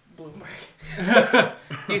allergic to Bloomberg.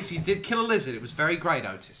 Yes, you did kill a lizard. It was very great,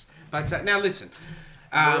 Otis. But now listen.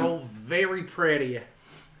 We're all very proud of you.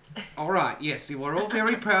 All right, yes, we're all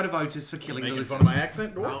very proud of Otis for killing the Making lizard. fun of my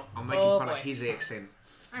accent, dwarf? Well, I'm making Oh, fun of boy. his accent.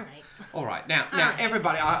 All right. All right. Now, right.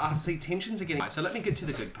 everybody, I see tensions are getting high, so let me get to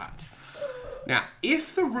the good part. Now,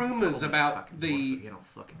 if the rumors about the... I'll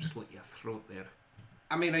fucking slit your throat there.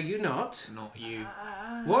 I mean, are you not? Not you.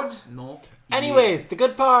 What? Not Anyways, the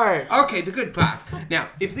good part. Okay, the good part. Now,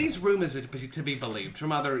 if these rumors are to be believed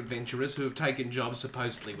from other adventurers who have taken jobs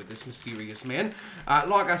supposedly with this mysterious man,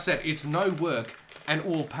 like I said, it's no work and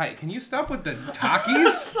all pay. Can you stop with the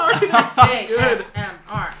talkies? Sorry.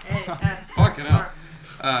 A-S-M-R-A-S. Fucking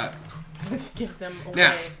hell. Give them away.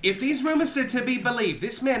 Now, if these rumors are to be believed,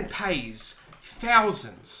 this man pays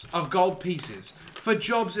thousands of gold pieces for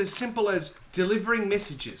jobs as simple as delivering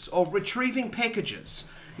messages or retrieving packages.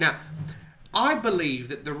 Now, I believe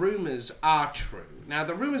that the rumors are true. Now,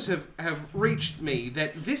 the rumors have reached me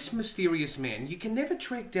that this mysterious man, you can never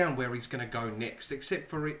track down where he's going to go next, except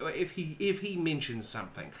for if he mentions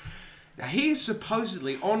something. Now, he is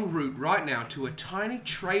supposedly en route right now to a tiny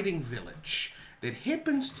trading village that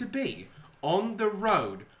happens to be on the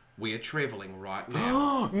road we're traveling right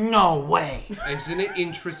now. No way. Isn't it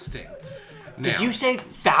interesting? Did Now, you say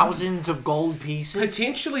thousands of gold pieces?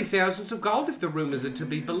 potentially thousands of gold if the rumors are to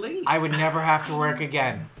be believed. I would never have to work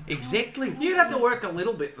again. Exactly. You'd have to work a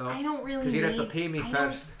little bit though. I don't really Because you'd have to need- pay me I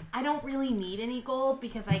first. I don't really need any gold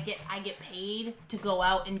because I get paid to go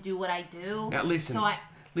out and do what I do. Now listen, So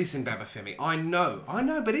listen, Babafemi. I know,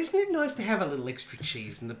 but isn't it nice to have a little extra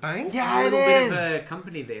cheese in the bank? Yeah, a it little bit is. of a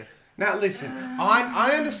company there. Now listen,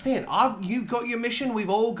 I understand. You got your mission. We've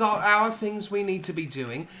all got our things we need to be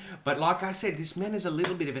doing. But like I said, this man is a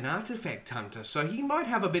little bit of an artifact hunter, so he might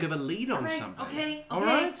have a bit of a lead on something. Okay. All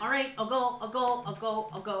right. I'll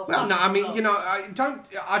go. Well, no, I mean, you know, I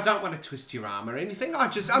don't want to twist your arm or anything.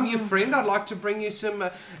 I'm your friend. I'd like to bring you some.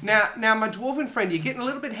 Now, my dwarven friend, you're getting a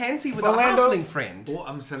little bit handsy with Orlando. a halfling friend. Oh,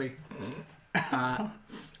 I'm sorry.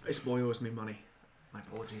 This boy owes me money. My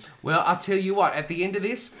apologies. Well, I'll tell you what. At the end of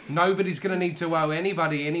this, nobody's going to need to owe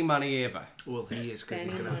anybody any money ever. Well, he is because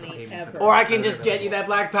he's going to have to pay me for Or I can just get you that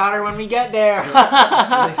black powder when we get there.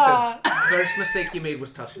 Listen, first mistake you made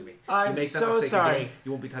was touching me. I'm you make that so mistake sorry. Again,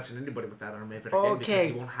 you won't be touching anybody with that arm ever again because Okay.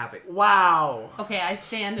 you won't have it. Wow. Okay, I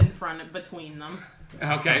stand in front of between them.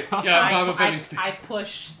 Okay. Yeah, Baba I Femi's. I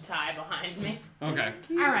push Ty behind me. Okay.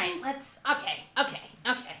 All right, let's. Okay.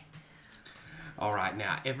 All right,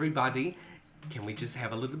 now everybody, can we just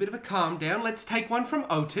have a little bit of a calm down? Let's take one from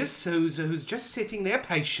Otis, who's just sitting there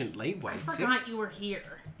patiently I waiting. forgot you were here.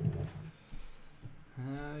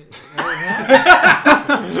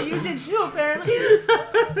 You did too, apparently.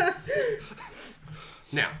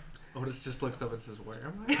 Now, Otis just looks up and says, "Where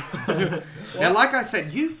am I?" now, like I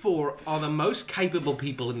said, you four are the most capable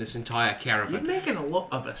people in this entire You're caravan. making a lot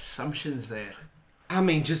of assumptions there. I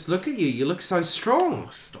mean, just look at you. You look so strong.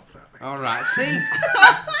 Stop that. All right, see?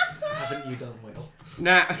 Haven't you done well?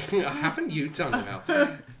 Now, haven't you done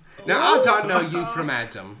well? Now, I don't know you from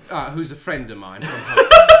Adam, who's a friend of mine from home.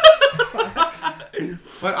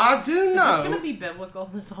 But I do It's know... gonna be biblical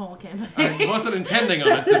this whole campaign. I wasn't intending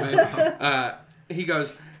on it to be. He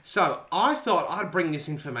goes, so I thought I'd bring this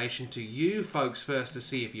information to you folks first to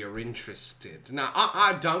see if you're interested. Now,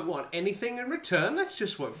 I don't want anything in return. That's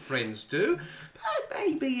just what friends do. But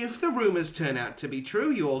maybe if the rumours turn out to be true,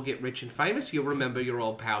 you all get rich and famous. You'll remember your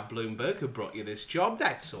old pal Bloomberg who brought you this job.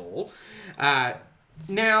 That's all.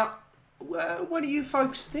 Now, what do you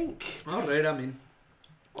folks think? All right, I'm in.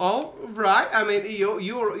 Oh, right. I mean,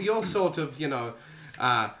 you're sort of, you know,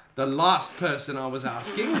 the last person I was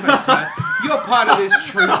asking, but you're part of this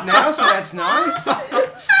troop now, so that's nice.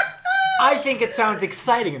 I think it sounds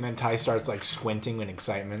exciting, and then Ty starts like squinting in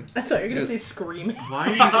excitement. I thought you were gonna say screaming. Why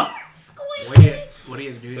are you? What are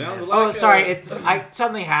you doing? Sounds there? like Oh, sorry.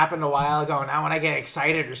 Something happened a while ago. Now when I get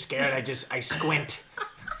excited or scared, I squint.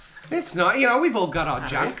 It's not, you know, we've all got our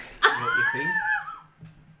junk. What you think?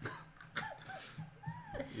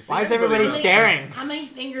 Why is everybody staring? How many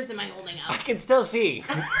fingers am I holding I up? can still see.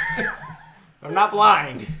 I'm not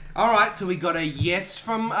blind. All right, so we got a yes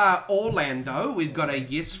from Orlando. We've got a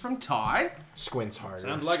yes from Ty. Squints harder.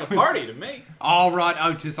 Sounds like a party to me. All right,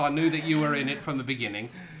 Otis, I knew that you were in it from the beginning.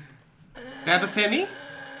 Babafemi?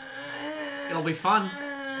 It'll be fun.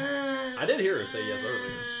 I did hear her say yes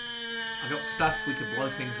earlier. I got stuff. We could blow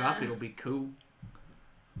things up. It'll be cool.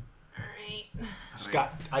 Alright.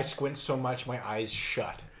 Scott, I squint so much my eyes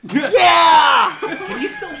shut. Can you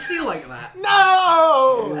still see like that?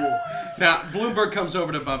 No! Now, Bloomberg comes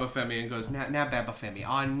over to Babafemi and goes, now Babafemi,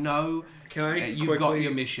 I know Can I that you've got quickly-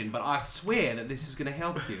 your mission, but I swear that this is going to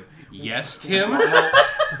help you. Yes, Tim?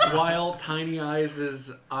 While Tiny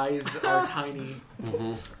Eyes' eyes are tiny,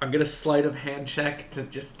 I'm gonna sleight of hand check to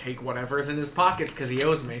just take whatever's in his pockets because he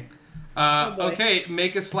owes me. boy. Okay,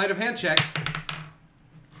 make a sleight of hand check.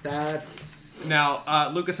 That's... Now,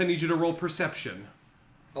 Lucas, I need you to roll perception.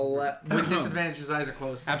 With disadvantage, his eyes are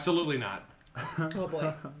closed. Absolutely not. Oh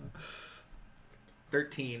boy.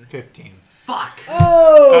 13. 15. Fuck!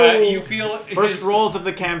 You feel First his, rolls of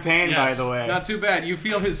the campaign, yes, by the way. Not too bad. You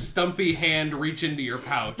feel his stumpy hand reach into your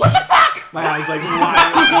pouch. My eyes like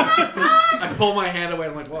wide. I pull my hand away.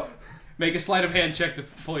 I'm like, what? Make a sleight of hand check to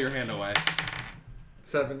pull your hand away.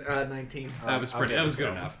 19. That was pretty. That was good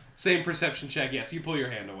enough. Same perception check. Yes, you pull your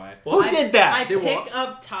hand away. Who did that? I Did pick what?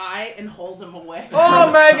 up Ty and hold him away.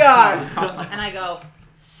 Oh my god! And I go,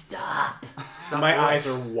 stop. My eyes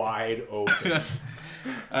are wide open.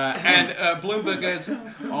 And Bloomberg goes,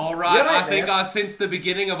 all right, You're right, I think man. I sense the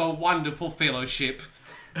beginning of a wonderful fellowship.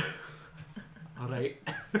 Alright.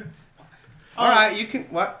 All right, you can...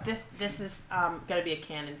 What? This is gonna be a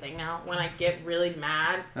canon thing now. When I get really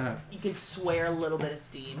mad, you can swear a little bit of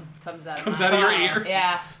steam comes out Comes out of your ears?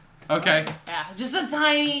 Yeah, Okay. yeah. Just a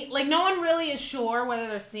tiny, like no one really is sure whether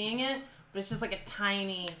they're seeing it, but it's just like a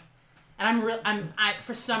tiny. And I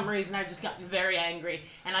for some reason I've just gotten very angry,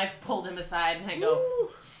 and I've pulled him aside and I go,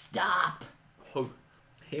 stop. Who?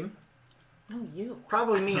 Him? No, you.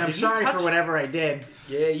 Probably me. I'm Did you sorry touch- for whatever I did.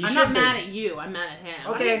 Yeah, you I'm should not be. mad at you. I'm mad at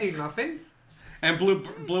him. Okay. I didn't do nothing. And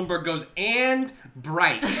Bloomberg goes, and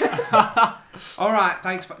break. All right,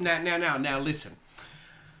 thanks. Now, listen.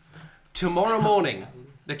 Tomorrow morning,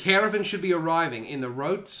 the caravan should be arriving in the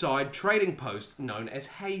roadside trading post known as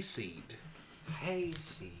Hayseed.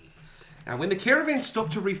 Hayseed. And when the caravans stop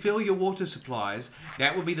to refill your water supplies,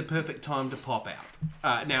 that will be the perfect time to pop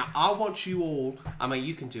out. Now, I want you all... I mean,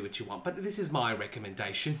 you can do what you want, but this is my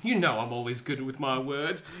recommendation. You know I'm always good with my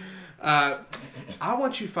word. I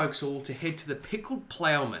want you folks all to head to the Pickled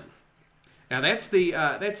Ploughman. Now, that's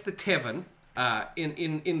the tavern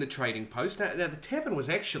in the trading post. Now, the tavern was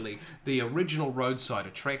actually the original roadside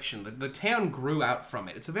attraction. The town grew out from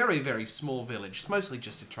it. It's a very, very small village. It's mostly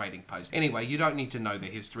just a trading post. Anyway, you don't need to know the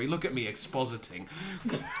history. Look at me expositing.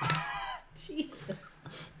 Jesus.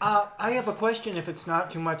 I have a question if it's not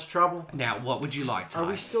too much trouble. Now, what would you like to Are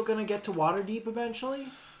we still gonna get to Waterdeep eventually?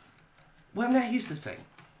 Well, now, here's the thing.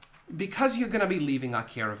 Because you're going to be leaving our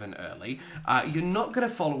caravan early, you're not going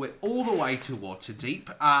to follow it all the way to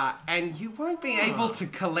Waterdeep, and you won't be able to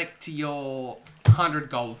collect your 100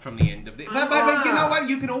 gold from the end of it. But you know what?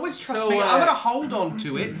 You can always trust me. I'm going to hold on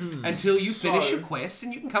to it until you finish your quest,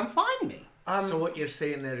 and you can come find me. So what you're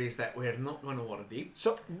saying there is that we're not going to Waterdeep.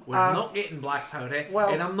 So We're not getting black powder,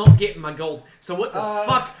 well- and I'm not getting my gold. So what the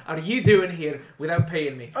fuck are you doing here without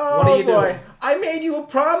paying me? What are you doing? I made you a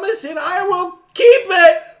promise and I will keep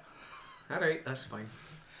it. Alright, that's fine.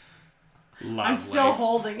 Lovely. I'm still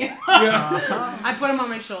holding it. I put him on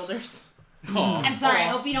my shoulders. I'm sorry. I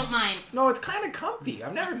hope you don't mind. No, it's kind of comfy.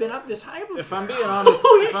 I've never been up this high before. If I'm being honest,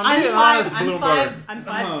 Bloomberg. I'm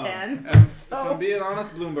 5'10". If I'm being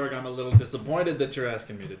honest, Bloomberg, I'm a little disappointed that you're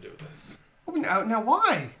asking me to do this. Now,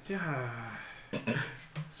 why? Yeah.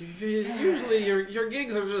 Usually your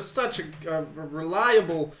gigs are just such a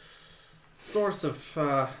reliable source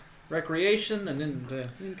of recreation and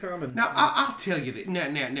income. And Now, I'll tell you that.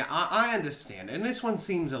 Now, I understand. And this one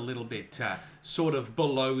seems a little bit sort of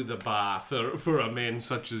below the bar for a man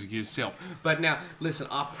such as yourself. But now, listen,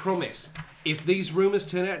 I promise, if these rumors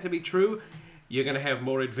turn out to be true, you're going to have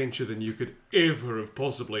more adventure than you could ever have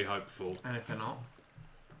possibly hoped for. And if they're not?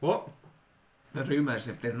 What? The rumours,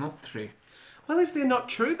 if they're not true. Well, if they're not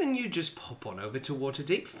true, then you just pop on over to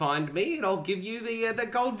Waterdeep, find me, and I'll give you the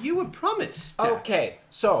gold you were promised. Okay,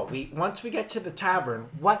 so once we get to the tavern,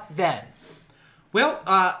 what then? Well,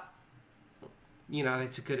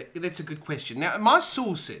 that's a good question. Now, my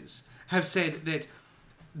sources have said that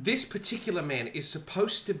this particular man is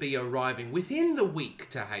supposed to be arriving within the week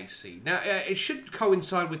to Hayseed. Now, it should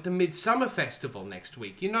coincide with the Midsummer Festival next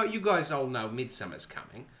week. You know, you guys all know Midsummer's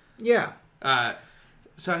coming. Yeah.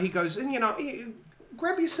 So he goes, and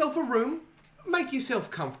grab yourself a room, make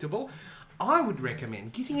yourself comfortable. I would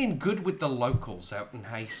recommend getting in good with the locals out in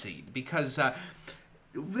Hayseed, because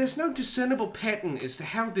there's no discernible pattern as to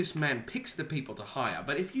how this man picks the people to hire.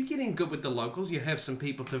 But if you get in good with the locals, you have some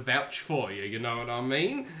people to vouch for you, you know what I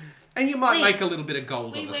mean? And you might make a little bit of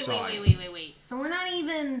gold on the side. Wait. So we're not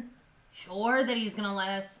even sure that he's gonna let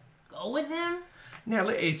us go with him? Now,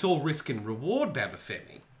 it's all risk and reward,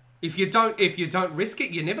 Babafemi. If you don't risk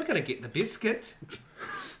it, you're never going to get the biscuit.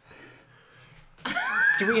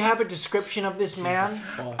 Do we have a description of this man?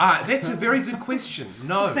 That's a very good question.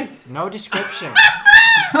 No. No description.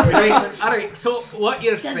 Alright, so what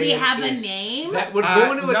you're saying Does he have a is name? that we're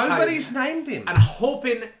going to a town Nobody's named him. and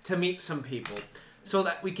hoping to meet some people so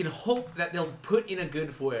that we can hope that they'll put in a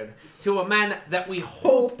good word to a man that we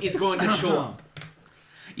hope is going to show up.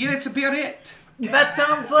 Yeah, that's about it. That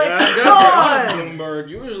sounds like Yeah, I gotta be honest, Bloomberg.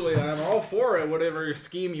 Usually I'm all for it, whatever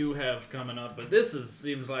scheme you have coming up, but this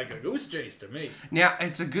seems like a goose chase to me. Now,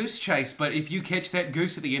 it's a goose chase, but if you catch that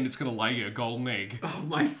goose at the end, it's going to lay you a golden egg. Oh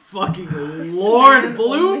my fucking Lord, man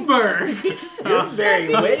Bloomberg! You're very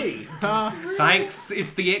witty. Thanks,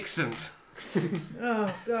 it's the accent.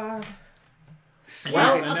 Oh God.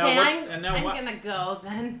 Well, and now Okay, what's- and now I'm what- gonna go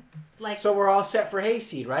then. Like, So we're all set for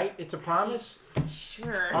hayseed, right? It's a promise.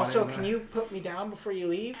 sure. Also, can you put me down before you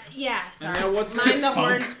leave? Yeah, sorry. now what's mind the the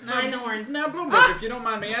funk? horns. Mind the horns. Now, Bloomberg, if you don't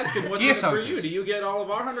mind me asking, what's Yes, in it for Otis. you? Do you get all of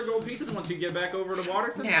our 100 gold pieces once you get back over to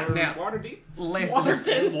Waterton? Now- or now- Waterdeep?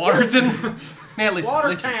 Listen, Waterton. Now listen,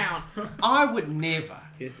 listen. Watertown. I would never,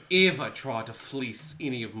 Yes. ever try to fleece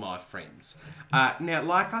any of my friends. Now,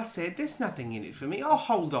 like I said, there's nothing in it for me. I'll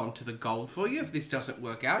hold on to the gold for you. If this doesn't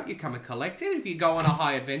work out, you come and collect it. If you go on a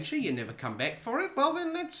high adventure, you never come back for it. Well,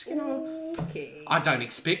 then that's, you know... Okay. I don't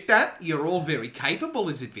expect that. You're all very capable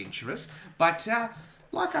as adventurers. But,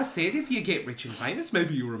 like I said, if you get rich and famous,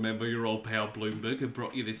 maybe you remember your old pal Bloomberg who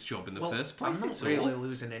brought you this job in the first place. I'm not That's really all.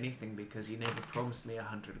 losing anything because you never promised me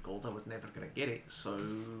 100 gold. I was never going to get it, so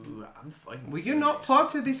I'm fine. Were with you doing not this.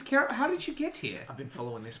 part of this character? How did you get here? I've been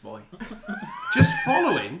following this boy. Just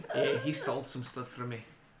following? Yeah, he sold some stuff for me.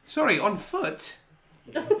 Sorry, on foot?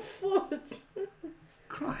 Foot.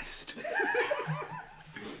 Christ.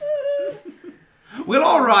 Well,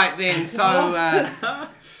 all right then. So,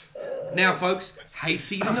 now, folks,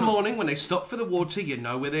 hayseed in the morning. When they stop for the water, you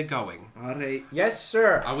know where they're going. Alright. Yes,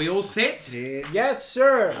 sir. Are we all set? Yeah. Yes,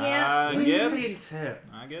 sir. Yeah. I guess. Sir.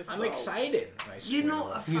 I guess I'm so. excited. I You know,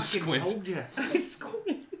 swear. I You fucking squint. soldier.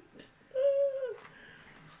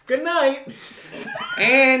 Good night.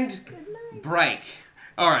 And break.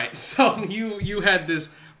 All right. So you had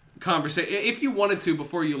this conversation. If you wanted to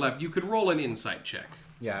before you left, you could roll an insight check.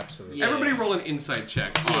 Yeah, absolutely. Yeah. Everybody roll an insight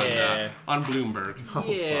check on Yeah. on Bloomberg.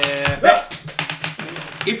 Yeah.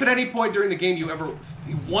 If at any point during the game you ever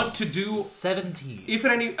want to do, 17. if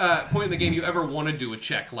at any point in the game you ever want to do a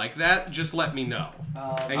check like that, just let me know.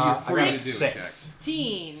 And you're free to do a check.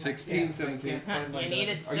 16. 16, 17. Huh, you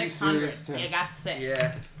needed Are you 600. serious, Tim? You got 6.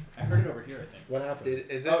 Yeah. I heard it over here, I think. What happened?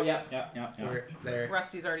 Is it? Oh, yeah. Where- there.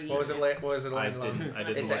 Rusty's already What was it eaten like? What was it I like? didn't. I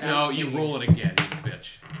didn't. It's like a- No, you roll it again, you bitch.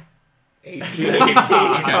 18. Okay.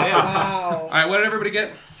 Wow. All right, what did everybody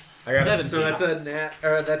get? I got 17. So that's a nat.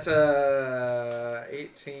 Or that's a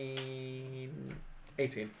 18.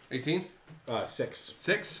 18. 18, 6.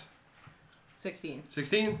 6, 16.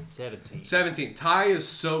 16, 17. 17. Ty is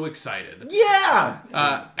so excited. Yeah.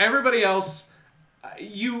 Everybody else,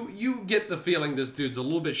 you get the feeling this dude's a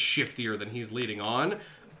little bit shiftier than he's leading on.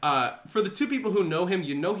 For the two people who know him,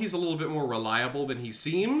 you know he's a little bit more reliable than he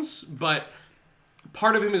seems, but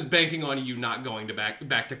part of him is banking on you not going to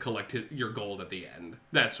back to collect your gold at the end.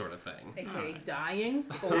 That sort of thing. AKA dying?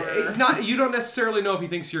 Or... Not, you don't necessarily know if he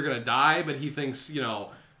thinks you're going to die, but he thinks, you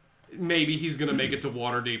know, maybe he's going to make it to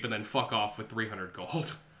Waterdeep and then fuck off with 300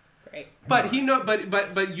 gold. Great. But but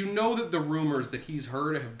you know that the rumors that he's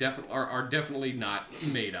heard are definitely not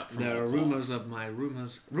made up from There are whole rumors of my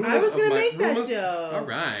rumors. I was of going to my make that rumors? joke. All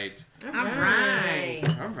right.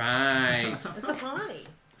 Alright. All right. It's a party.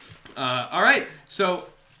 All right. So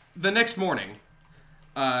the next morning,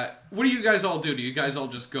 what do you guys all do? Do you guys all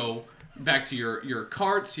just go back to your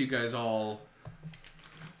carts? You guys all...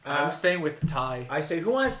 I'm staying with Ty. I say,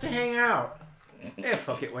 who wants to hang out? Yeah,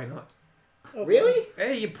 fuck it, why not? Really?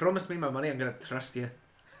 Hey, you promised me my money, I'm gonna trust you.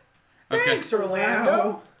 Okay. Thanks,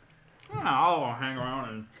 Orlando. I'll hang around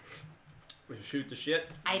and we can shoot the shit.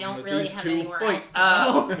 I don't with really these have two. anywhere Wait, else to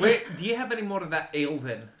go. wait, do you have any more of that ale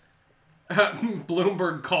then?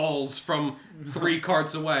 Bloomberg calls from 3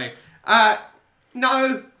 carts away.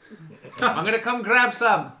 No. I'm gonna come grab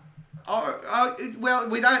some. Well,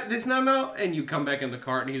 we don't. There's no more. And you come back in the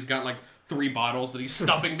cart, and he's got like 3 bottles that he's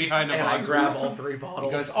stuffing behind a And I box. grab all 3 He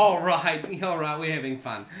bottles. goes, all right, we're having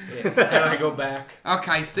fun. Yeah, and I go back.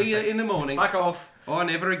 Okay, see you in the morning. Fuck off. Oh,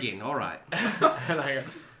 never again. All right. And I go,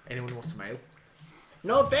 anyone wants some ale?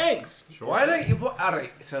 No, thanks. Why don't you put...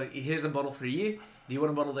 Alright, so here's a bottle for you. Do you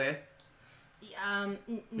want a bottle there? No.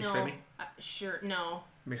 Femi? Sure, no.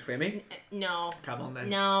 Miss Femi? No. Come on then.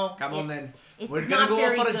 No. Come on it's- then. It's We're not gonna go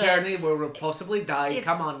very for a good. journey where we'll possibly die. It's-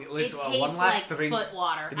 Come on, let's it one tastes last like drink. foot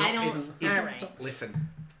water. No, I don't... it's Alright. Listen.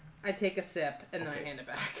 I take a sip and then I hand it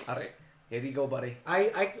back. Alright, here you go, buddy.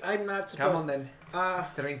 I'm not supposed. Come on then.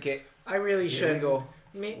 Drink it. I really Here we should. go.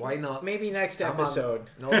 Why not? Maybe next Come on. episode.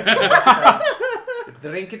 No.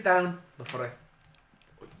 Drink it down before I...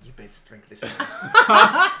 you base drink this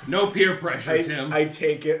time. No peer pressure, Tim. I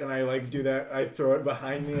take it and I like do that. I throw it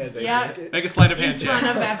behind me as I drink it. Make a sleight of In hand front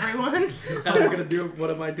check. of everyone. I'm gonna do. What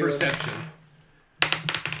am I doing? Perception.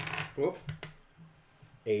 Whoop.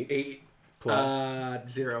 8 plus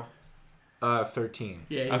 0. 13.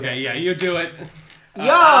 Yeah. Okay, yeah, you do it.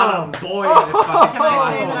 Yum! Boy, did it fucking Can I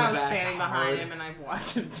slap say on that I the was back standing behind hard. him and I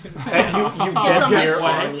watched him do that? And you on get my beer shoe.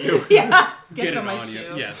 on you. Yeah, it Get gets it on my on shoe.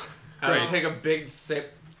 you. Yes. I Great. take a big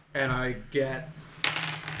sip, and I get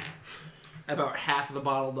about half of the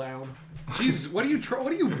bottle down Jesus, what are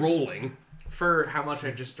you rolling? for how much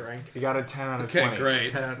I just drank. You got a 10 out of Okay, 20.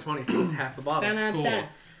 great. 10 out of 20, so it's half the bottle. Dun, Cool. dun.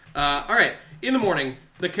 All right. In the morning,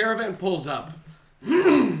 the caravan pulls up.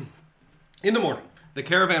 In the morning, the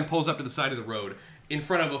caravan pulls up to the side of the road in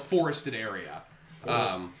front of a forested area.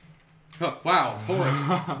 Wow, forest.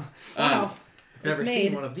 Wow. I've never It's seen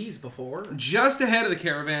made. one of these before. Just ahead of the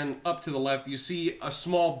caravan, up to the left, you see a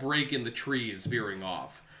small break in the trees veering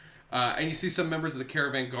off. And you see some members of the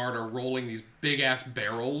caravan guard are rolling these big-ass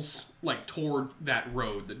barrels, like, toward that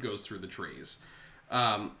road that goes through the trees.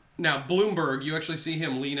 Now, Bloomberg, you actually see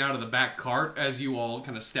him lean out of the back cart as you all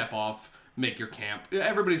kind of step off, make your camp.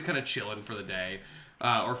 Everybody's kind of chilling for the day,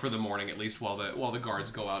 or for the morning at least, while the guards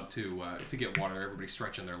go out to get water. Everybody's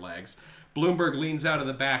stretching their legs. Bloomberg leans out of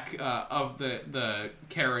the back of the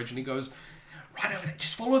carriage and he goes, "Right over there,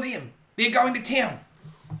 just follow them. They're going to town."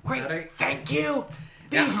 Great. Thank you.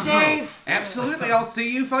 Be Yeah. safe. Absolutely. I'll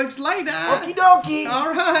see you folks later. Okie dokie. All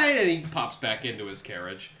right. And he pops back into his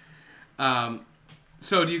carriage.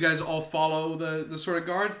 So do you guys all follow the sort of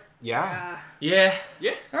guard? Yeah. Yeah.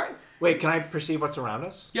 All right. Wait, can I perceive what's around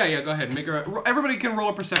us? Yeah. Go ahead. Everybody can roll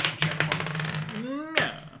a perception check for me.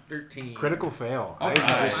 13. Critical fail. All I'm right.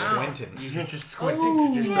 just Wow. squinting. You're just squinting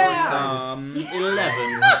because you're so excited.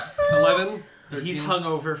 11. 11. He's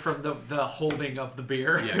hungover from the holding of the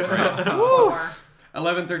beer. Yeah. Great. Four.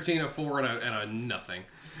 11, 13, a 4, and a nothing.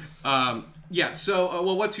 Yeah. So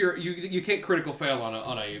what's your you can't critical fail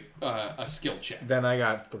on a skill check. Then I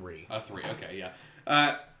got 3. A 3. Okay.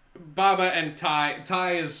 Yeah. Baba and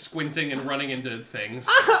Ty is squinting and running into things.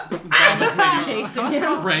 Baba's maybe Chasing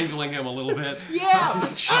him. wrangling him a little bit. Yeah.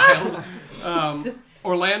 Child. Jesus.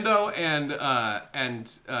 Orlando and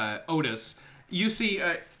Otis, you see,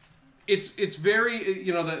 it's very,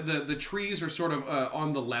 the trees are sort of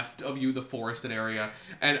on the left of you, the forested area,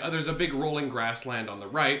 and there's a big rolling grassland on the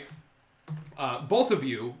right. Both of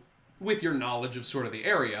you, with your knowledge of sort of the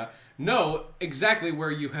area, know exactly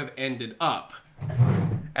where you have ended up.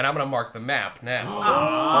 And I'm going to mark the map now.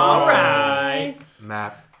 All right.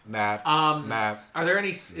 Map. Are there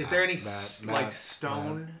any? Is there any map,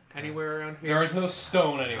 stone anywhere around here? There is no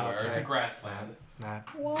stone anywhere. Okay. It's a grassland. Map.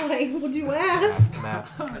 Why would you ask? Map.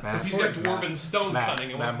 Since he's got dwarven stone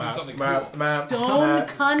cunning and wants to do something cool. Stone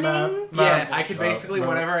cunning? Yeah, I could basically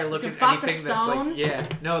whenever I look You at can fuck a anything that's stone?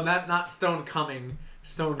 like no, not stone coming,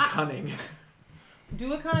 stone cunning.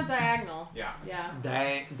 Do it kind of diagonal. Yeah.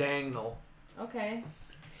 Yeah. Dangle. Okay.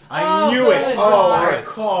 I Oh, knew good it. Oh, I lord.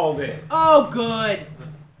 called it. Oh, good.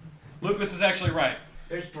 Lucas is actually right.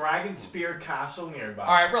 There's Dragon Spear Castle nearby.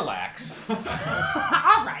 All right, relax. All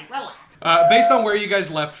right, relax. Based on where you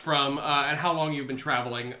guys left from and how long you've been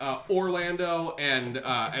traveling, Orlando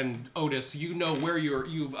and Otis, you know where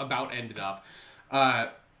you've about ended up.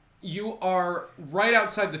 You are right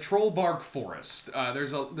outside the Trollbark Forest.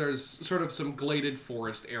 There's sort of some gladed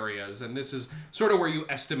forest areas, and this is sort of where you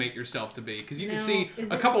estimate yourself to be, because you can Now, see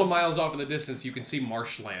is a it- couple of miles off in the distance. You can see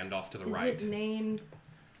marshland off to the Is right. it named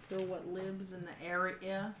for what lives in the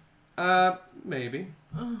area? Maybe.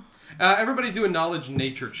 Everybody do a knowledge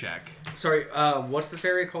nature check. Sorry, what's this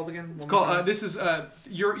area called again? It's called. This is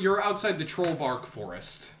you're outside the Trollbark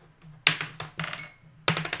Forest.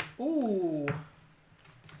 Ooh.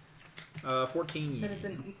 14. Said it's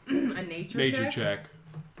a nature check?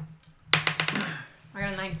 I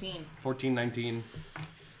got a 19. 14, 19.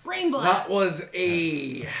 Brain blast. That was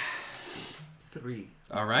a 3.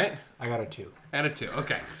 All right. I got a 2. And a 2.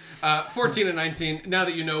 Okay. 14 and 19. Now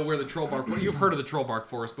that you know where the Trollbark Forest... You've heard of the Trollbark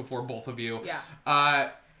Forest before, both of you. Yeah.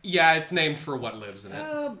 Yeah, it's named for what lives in it.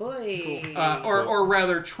 Oh boy. Or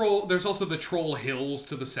rather, there's also the Troll Hills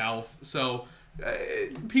to the south. So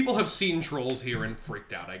people have seen trolls here and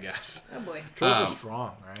freaked out, I guess. Oh boy. Trolls are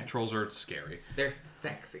strong, right? Trolls are scary. They're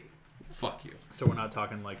sexy. Fuck you. So we're not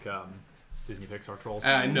talking like Disney Pixar trolls.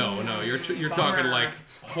 No. You're talking like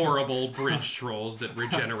horrible bridge trolls that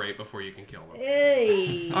regenerate before you can kill them.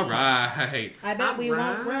 Hey. All right. I bet we won't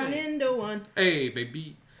Alright. run into one. Hey,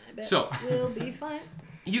 baby. I bet So- we'll be fine.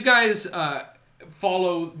 You guys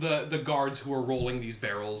follow the guards who are rolling these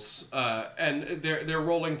barrels, and they're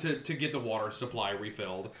rolling to get the water supply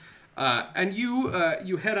refilled. And you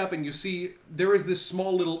head up and you see there is this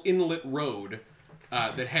small little inlet road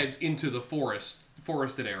that heads into the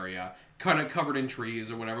forested area, kind of covered in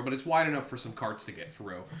trees or whatever, but it's wide enough for some carts to get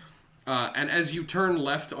through. And as you turn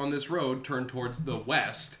left on this road, turn towards the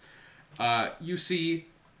west, you see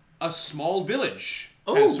a small village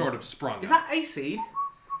has sort of sprung Is up. that Aceed?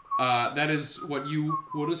 That is what you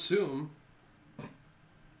would assume.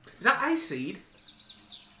 Is that Aceed?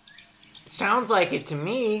 Sounds like it to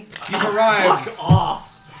me. You've arrived. Fuck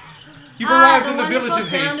off. You've arrived in the wonderful village of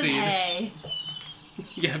sound Hayseed. hay.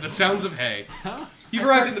 Yeah, the sounds of hay. You've I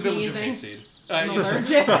arrived in the start village of sneezing. Hayseed. I'm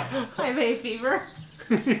allergic. I have hay fever.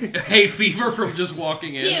 Hay fever from just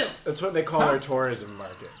walking in. Cute. That's what they call our tourism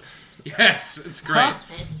market. Yes, it's great.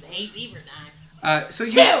 It's hay fever time. So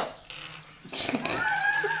you. 2.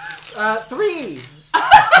 3.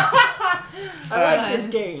 I like this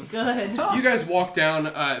game. Good. You guys walk down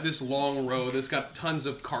this long road that's got tons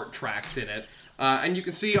of cart tracks in it. And you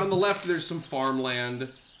can see on the left there's some farmland,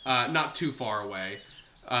 not too far away.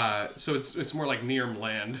 So it's more like Nearm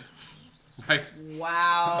land. Right?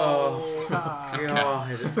 Wow. God.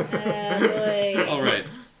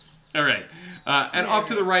 All right. And off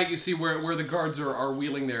to the right, you see where the guards are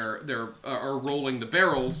wheeling are rolling the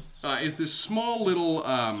barrels, is this small little,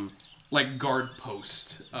 like guard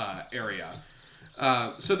post area.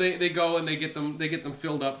 So they go and they get them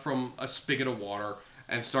filled up from a spigot of water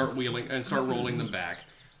and start rolling them back.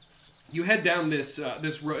 You head down this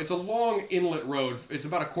road. It's a long inlet road. It's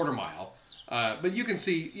about a quarter mile, but you can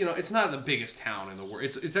see it's not the biggest town in the world.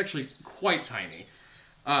 It's actually quite tiny.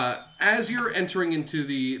 As you're entering into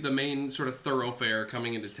the main sort of thoroughfare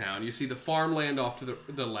coming into town, you see the farmland off to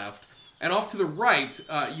the left, and off to the right,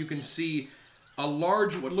 you can see a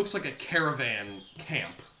large, what looks like a caravan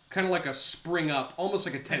camp, kind of like a spring up, almost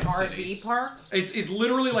like a tent city. RV park? It's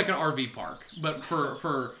literally like an RV park, but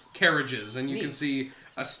for carriages, and you can see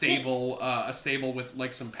a stable with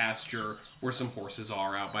like some pasture where some horses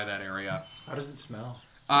are out by that area. How does it smell?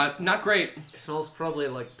 Not great. It smells probably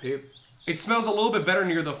like poop. It smells a little bit better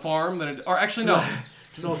near the farm than it, or actually no.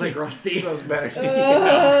 It smells like rusty. Smells better.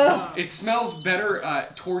 It smells better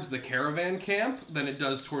towards the caravan camp than it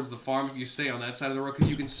does towards the farm if you stay on that side of the road, because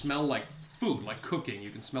you can smell like food, like cooking.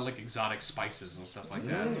 You can smell like exotic spices and stuff like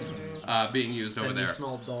that being used over And there. you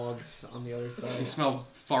smell dogs on the other You side. smell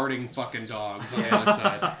farting fucking dogs on the other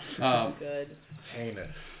side. Good.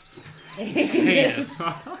 Heinous.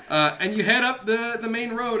 And you head up the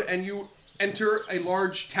main road and you enter a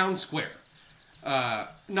large town square.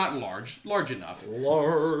 Not large enough.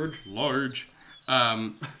 Large.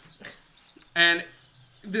 And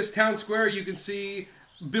this town square, you can see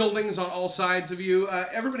buildings on all sides of you.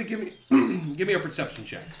 Everybody give me a perception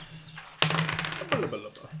check.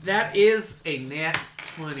 That is a nat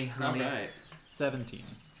 20, honey. All right. 17.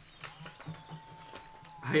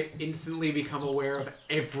 I instantly become aware of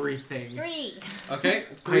everything. 3. Okay.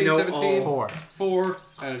 I 3, know 17, all. 4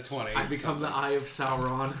 out of 20. I become the Eye of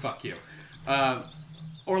Sauron. Fuck you.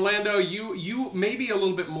 Orlando, you may be a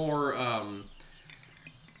little bit more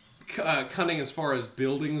cunning as far as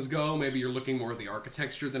buildings go. Maybe you're looking more at the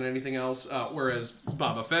architecture than anything else. Whereas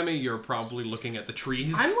Baba Femi, you're probably looking at the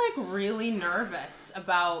trees. I'm like really nervous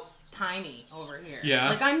about Tiny over here. Yeah.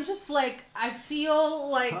 Like I'm just like I feel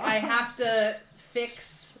like I have to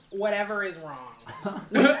fix whatever is wrong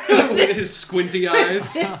With his squinty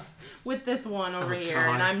eyes. with this one over here,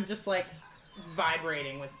 God. and I'm just like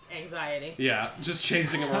vibrating with anxiety. Yeah, just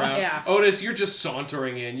chasing him around. Yeah. Otis, you're just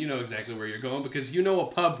sauntering in. You know exactly where you're going because you know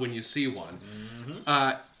a pub when you see one.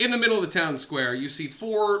 In the middle of the town square, you see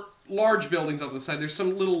 4 large buildings on the side. There's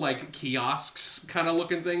some little like kiosks kind of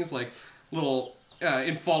looking things, like little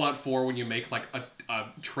in Fallout 4 when you make like a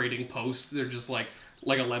trading post. They're just like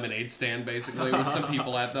a lemonade stand basically with some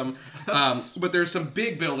people at them. But there's some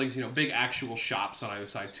big buildings, big actual shops on either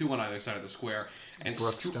side, 2 on either side of the square, and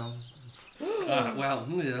Brookstone.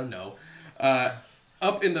 no.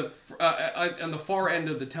 Up in the on the far end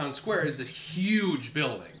of the town square is a huge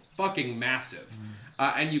building, fucking massive,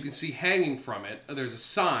 and you can see hanging from it. There's a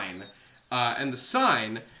sign, and the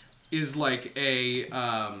sign is like a.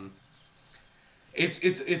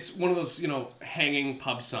 It's one of those hanging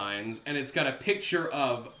pub signs, and it's got a picture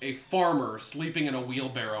of a farmer sleeping in a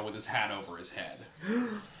wheelbarrow with his hat over his head.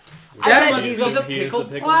 That bet he's he's the he is pickle the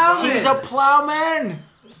pickle plowman. He's a plowman!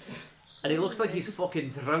 And he looks like he's fucking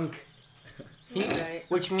drunk. Right.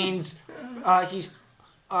 Which means he's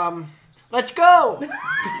let's go!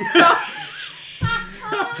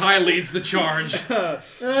 Ty leads the charge. You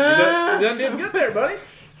done did good there, buddy.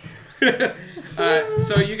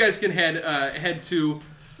 So you guys can head to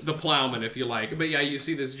the Plowman if you like. But yeah, you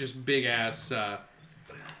see this just big ass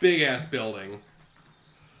building.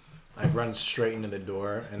 I run straight into the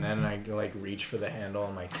door, and then I like reach for the handle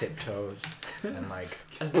on my tiptoes, and like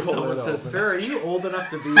pull Someone it says, open. "Sir, are you old enough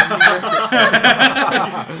to be in here?"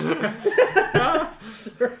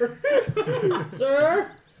 Sir?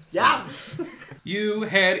 Yeah. You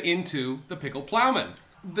head into the Pickle Plowman.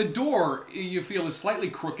 The door you feel is slightly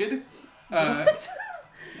crooked.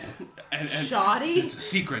 And Shoddy? it's a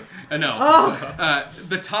secret. No.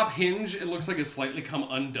 The top hinge, it looks like it's slightly come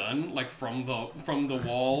undone, like from the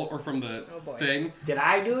wall or from the thing. Did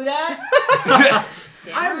I do that?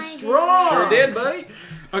 I'm strong. Sure did, buddy.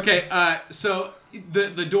 Okay, so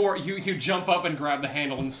the door, you jump up and grab the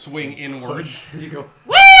handle and swing inwards. You go.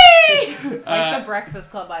 Whee! Like the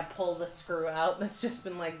Breakfast Club, I pull the screw out that's just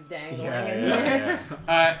been like dangling in there.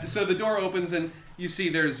 So the door opens and you see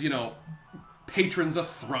there's, patrons are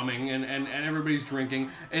thrumming and everybody's drinking.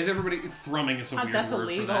 Is everybody thrumming is a weird That's word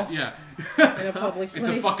illegal. for that. Yeah. In a public place.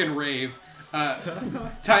 It's a fucking rave.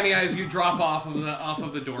 Tiny Eyes, you drop off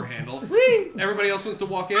of the door handle. Everybody else wants to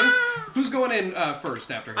walk in. Who's going in first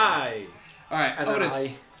after him? I. All right, And then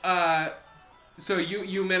Otis. So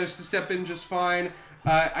you managed to step in just fine.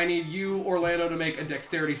 I need you, Orlando, to make a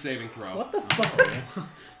dexterity saving throw. What the fuck?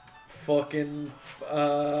 Fucking.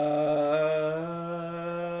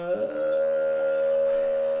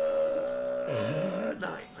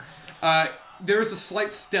 9. There's a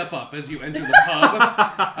slight step up as you enter the pub,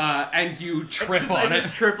 and you trip I on it.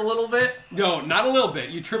 just trip a little bit. No, not a little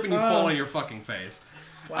bit. You trip and you fall on your fucking face.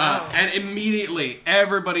 Wow. And immediately,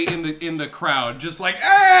 everybody in the crowd just like,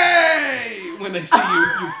 hey! When they see you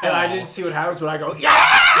fall. And I didn't see what happens when I go, yeah!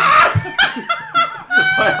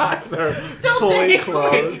 My eyes are fully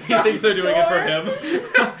closed. He thinks they're doing it for him.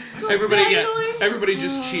 Everybody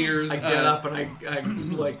just cheers. I get up and I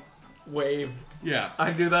like wave. Yeah.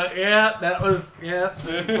 I do that. Yeah, that was fuck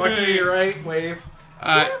me, right? Wave.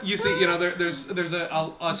 You see, there's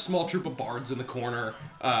a small troop of bards in the corner,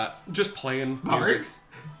 just playing music.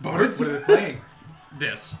 Bards? What are they playing?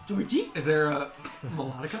 This. Georgie? Is there a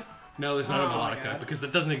melodica? No, there's not a Oh my melodica God. because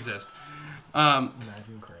that doesn't exist. Imagine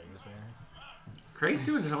Craig is there. Craig's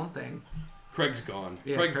doing his own thing. Craig's gone.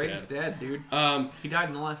 Yeah, Craig's dead, dude. dead. He died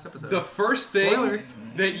in the last episode. The first thing Spoilers.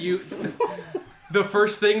 that you, the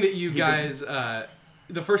first thing that you guys, the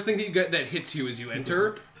first thing that you get that hits you as you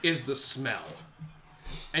enter is the smell,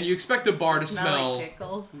 and you expect a bar to smell. Like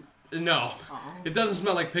pickles? No, it doesn't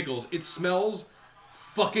smell like pickles. It smells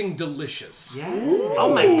fucking delicious. yeah.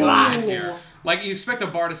 Oh my god. In here. Like you expect a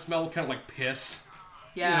bar to smell kind of like piss,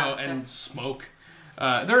 Yeah. and smoke.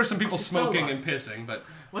 There are some people What's it smell smoking like? and pissing, but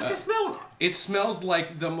What's it smell like? it smells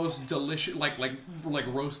like the most delicious, like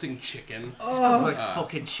roasting chicken. It's like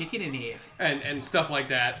fucking chicken in here. And stuff like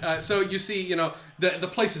that. So you see, the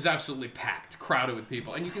place is absolutely packed, crowded with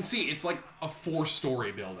people, and you can see it's like a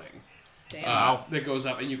 4-story building Damn. that goes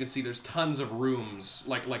up, and you can see there's tons of rooms, it's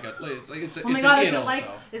Oh my an god, inn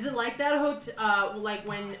is it like that hotel, like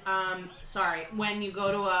when you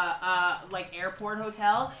go to a like airport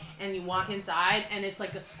hotel and you walk inside and it's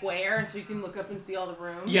like a square and so you can look up and see all the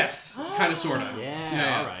rooms? Yes, kind of, sort of.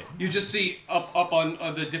 Yeah, all right. You just see up on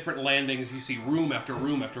the different landings, you see room after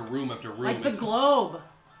room after room after room. Like the It's globe.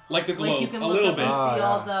 like the globe, Like you can a look little up bit. and see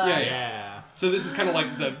all the... Yeah. Yeah. So this is kind of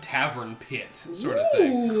like the tavern pit sort of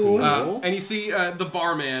thing. Cool. And you see the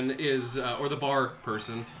barman is, or the bar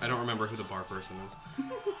person. I don't remember who the bar person is.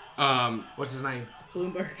 What's his name?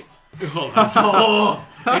 Bloomberg. Hold on. Oh,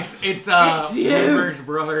 it's It's you. Bloomberg's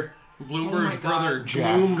brother. Bloomberg's Oh my brother,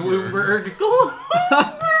 God. Bloomberg.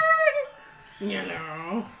 Bloomberg. You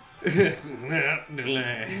know.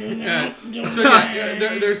 So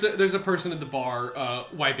yeah, there's a person at the bar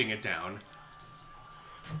wiping it down.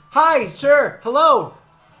 Hi, sir. Hello.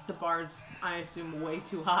 The bar's, I assume, way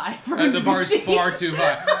too high for And him the to bar's see. far too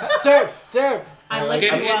high. Sir. I lift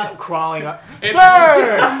It- you it- up. Crawling up. It-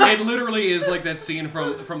 Sir. It literally is like that scene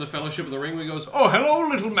from the Fellowship of the Ring where he goes, "Oh, hello,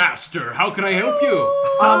 little master. How can I help you?"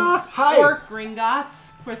 Hi. Or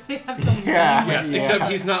Gringotts, where they have the Yeah. Yes, Yeah. except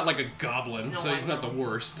he's not like a goblin, so I he's not the know.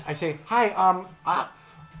 worst. I say, hi. I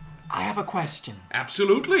have a question.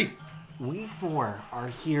 Absolutely. We 4 are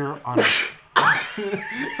here on.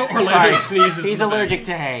 Orlando Sorry, sneezes. he's in the allergic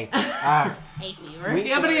to hay. hay fever. We- Do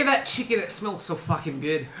you have any of that chicken that smells so fucking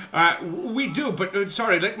good? back. We do, but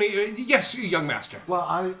sorry. Let me. Yes, young master.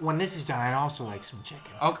 Well, when this is done, I'd also like some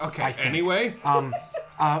chicken. Okay. I think. Anyway,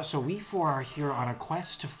 So we four are here on a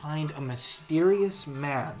quest to find a mysterious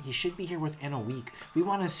man. He should be here within a week. We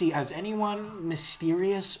want to see, has anyone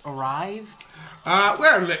mysterious arrived?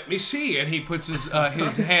 Well, let me see. And he puts his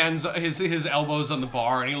hands, his elbows on the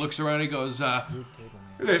bar, and he looks around and he goes,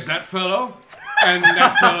 there's that fellow, and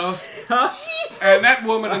that fellow, and that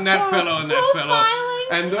woman, and that fellow, and that fellow,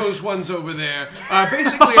 and those ones over there.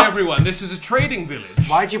 Basically everyone. This is a trading village.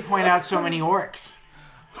 Why'd you point out so many orcs?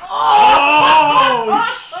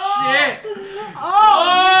 Oh shit!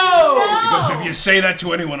 Oh! Because if you say that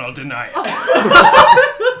to anyone, I'll deny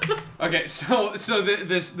it. Okay, so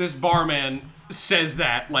this barman says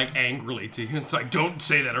that like angrily to you. It's like, don't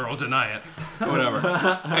say that or I'll deny it, or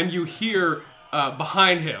whatever. And you hear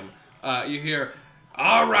behind him, you hear,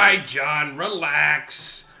 "All right, John,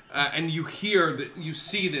 relax." And you hear that. You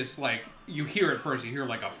see this like you hear it first. You hear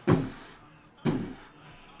like a poof, poof,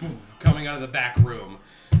 poof coming out of the back room.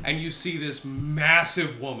 And you see this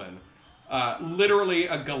massive woman, literally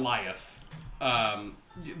a Goliath.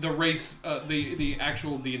 The race, the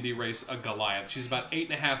actual D&D race, a Goliath. She's about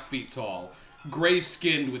 8.5 feet tall,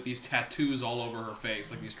 gray-skinned with these tattoos all over her face,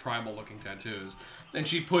 like these tribal-looking tattoos. And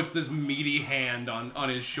she puts this meaty hand on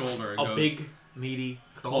his shoulder and goes, big, meaty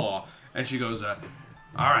claw. And she goes, "All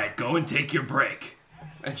right, go and take your break."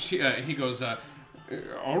 And he goes,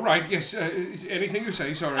 "All right, yes, anything you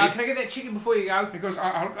say, sorry." Can I get that chicken before you go? He goes,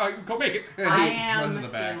 I'll go make it. And I he am runs in the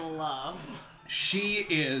back. in love. She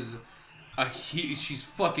is she's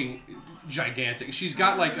fucking gigantic. She's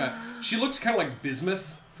got like she looks kind of like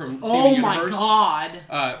Bismuth from Steven Universe. God.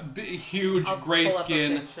 Huge I'll gray pull up a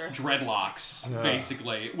skin, picture. dreadlocks,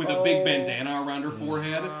 basically, with a big bandana around her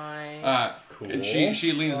forehead. Cool. And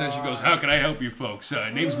she leans in and she goes, "How can I help you folks?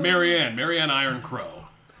 Name's Marianne Iron Crow.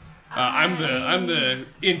 I'm the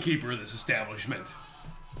innkeeper of this establishment."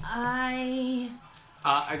 Pleased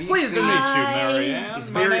to meet you, Marianne. He's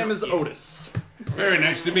My very- name is Otis. Very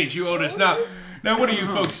nice to meet you, Otis. Now, what are you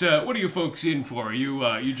folks? What are you folks in for? Are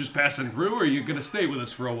you just passing through, or are you gonna stay with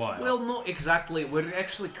us for a while? Well, not exactly. We're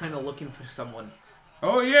actually kind of looking for someone.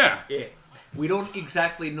 Oh yeah. Yeah. We don't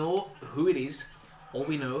exactly know who it is. All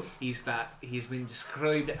we know is that he's been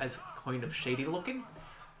described as kind of shady looking.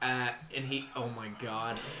 And he, oh my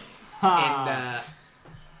god. And,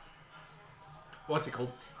 what's it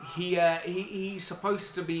called? He's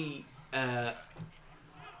supposed to be,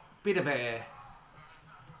 bit of a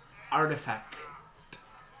artifact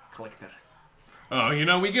collector. Oh,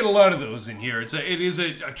 we get a lot of those in here. It is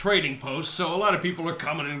a trading post, so a lot of people are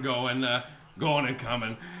coming and going, going and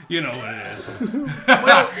coming. You know what it is.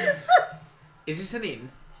 Well, is this an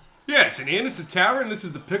inn? Yeah, it's an inn. It's a tavern. This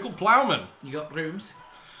is the Pickled Plowman. You got rooms?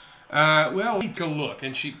 Well, take a look,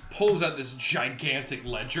 and she pulls out this gigantic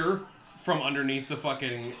ledger from underneath the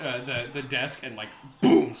fucking the desk, and like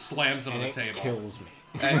boom, slams it on the table. Kills me.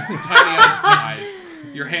 And Tiny Eyes dies.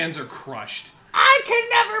 Your hands are crushed. I can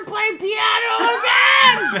never play piano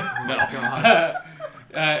again!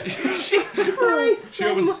 She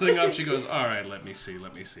opens this thing up. She goes, "All right, let me see.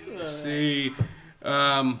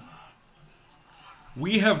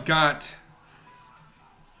 We have got.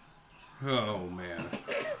 Oh man."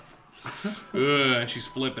 And she's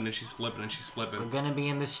flipping and she's flipping and she's flipping. We're gonna be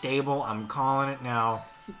in the stable. I'm calling it now.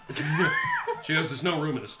 She goes, "There's no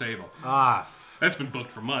room in the stable. That's been booked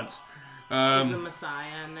for months." Is the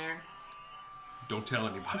Messiah in there? Don't tell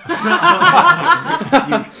anybody.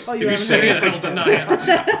 Oh, If you say it, I'll deny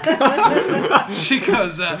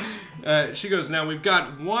it. She goes, "Now we've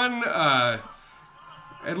got one,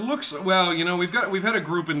 it looks, well, we've had a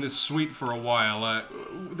group in this suite for a while.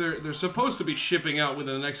 They're supposed to be shipping out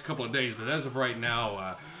within the next couple of days, but as of right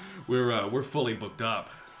now, we're fully booked up.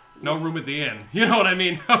 No room at the inn. You know what I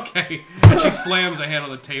mean?" Okay. And she slams a hand on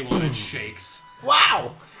the table and it shakes.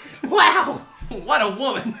 Wow! What a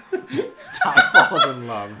woman! Ty falls in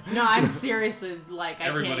love. No, I'm seriously, like,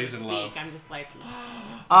 Everybody's I in can't love. speak. I'm just like,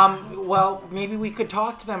 Well, maybe we could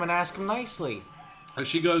talk to them and ask them nicely.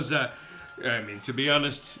 She goes, to be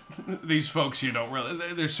honest, these folks,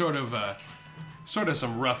 they're sort of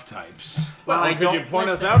some rough types. Well, I Could you don't. point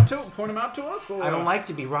Listen. them out to us? I don't like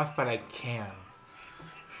to be rough, but I can.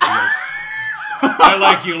 Yes. I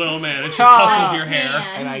like you, little man. And she tussles your hair.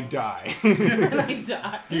 And I die. and I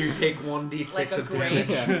die. You take 1d6 Like a of grape.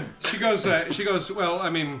 damage. She goes, well,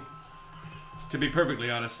 to be perfectly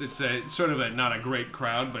honest, it's sort of not a great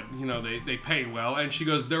crowd, but, they pay well. And she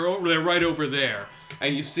goes, they're right over there.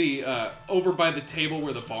 And you see, over by the table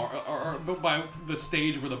where the bar, or by the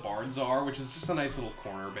stage where the bards are, which is just a nice little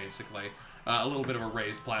corner, basically. A little bit of a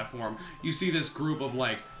raised platform. You see this group of,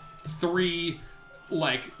 3,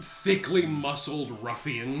 thickly muscled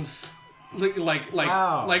ruffians,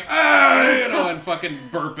 Ow. and fucking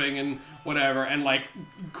burping and whatever, and like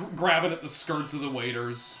grabbing at the skirts of the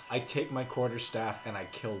waiters. I take my quarterstaff and I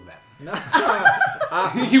kill them.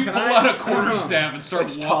 You pull out a quarterstaff and start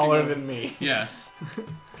It's walking taller over. than me. Yes.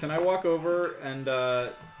 Can I walk over and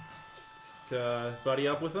buddy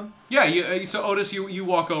up with them? Yeah. So Otis, you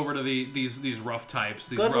walk over to these rough types,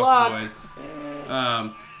 these Good rough luck. boys,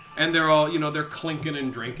 and they're all they're clinking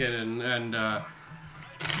and drinking and.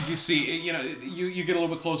 You see, you get a little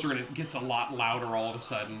bit closer and it gets a lot louder all of a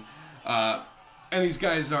sudden, and these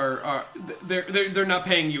guys are they're not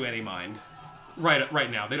paying you any mind,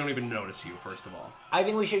 right now. They don't even notice you. First of all, I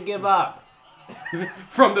think we should give up.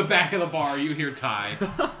 from the back of the bar, you hear Ty.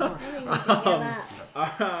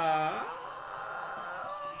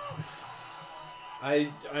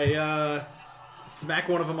 I smack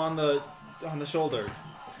one of them on the shoulder,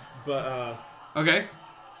 but Okay,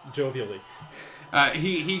 jovially.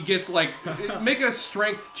 he gets like make a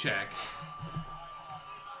strength check.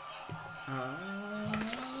 Are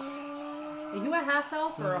you a half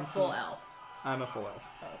elf or a full elf? I'm a full elf.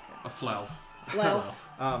 A flail. Well,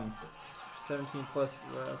 17 plus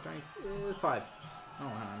strength 5.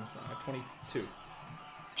 Oh, that's 22.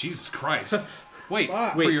 Jesus Christ! Wait,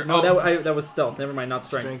 Fuck. for Wait, your, no, that was stealth. Never mind, not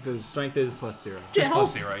strength. Strength is plus 0. just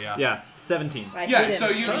plus 0, yeah. Yeah, 17. I hit Yeah, him.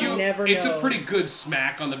 so He you never it's a knows. pretty good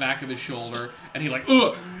smack on the back of his shoulder, and he like,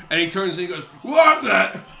 ugh, and he turns and he goes, "What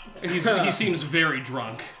that?" And he seems very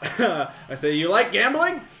drunk. I say, you like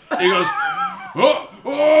gambling? And he goes,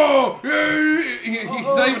 "Oh, yeah."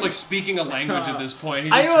 He's not even like speaking a language at this point.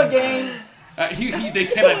 He Are just, you a game? they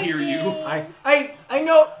cannot hear you. I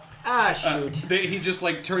know. Shoot. He just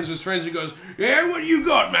like turns to his friends and goes, "Yeah, what you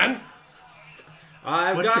got, man?"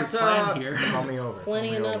 I've What's got your plan here? Call me over. Plenty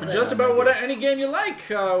Call me enough over. just about any game you like.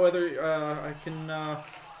 Whether I can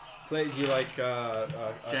play. Do you like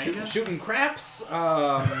Jenga? shooting craps?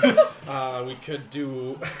 We could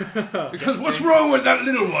do. Because what's wrong with that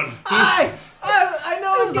little one? I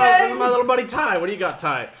know his This is game. my little buddy Ty. What do you got,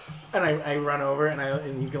 Ty? And I run over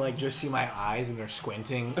and you can like just see my eyes and they're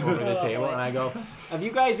squinting over the table and I go, "Have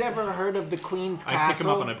you guys ever heard of the Queen's Castle?" I pick him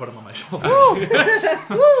up and I put him on my shoulder.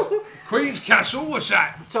 Queen's Castle, what's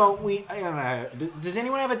that? So I don't know. Does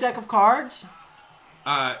anyone have a deck of cards?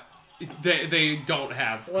 They don't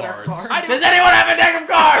have What are cards. cards? Does anyone have a deck of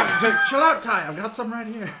cards? Chill out, Ty. I've got some right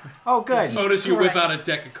here. Oh, good. Otis, you whip Correct. out a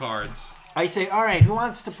deck of cards. I say, "All right, who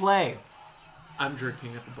wants to play?" I'm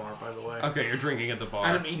drinking at the bar, by the way. Okay, you're drinking at the bar.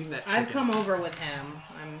 And I'm eating that chicken. I've come over with him.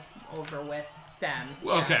 I'm over with them.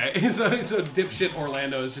 Yeah. Okay, so dipshit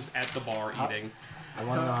Orlando is just at the bar eating. I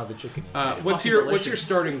want to know how the chicken is. What's fucking your delicious.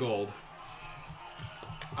 starting gold?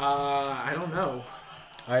 I don't know.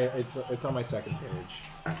 It's on my second page.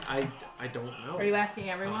 I don't know. Are you asking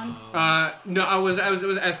everyone? No, I was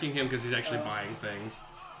asking him because he's actually buying things.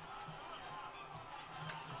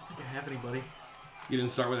 Do you have anybody? You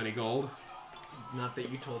didn't start with any gold. Not that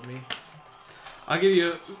you told me. I'll give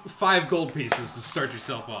you 5 gold pieces to start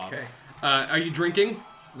yourself off. Okay. Are you drinking?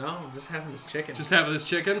 No, I'm just having this chicken. Just having this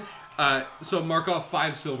chicken. So mark off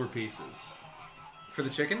 5 silver pieces. for the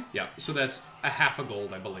chicken? Yeah. So that's a half a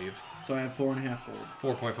gold, I believe. So I have 4.5 gold.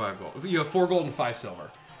 4.5 gold. You have 4 gold and 5 silver.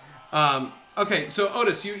 Okay, so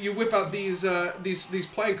Otis, you whip out these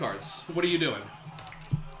playing cards. What are you doing?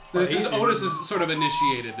 Otis has sort of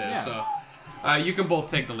initiated this, so you can both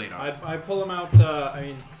take the lead on it. I pull them out.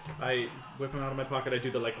 I whip them out of my pocket. I do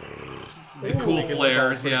the like The cool make it look all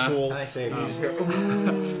flares, pretty yeah. cool. And I say, You just go,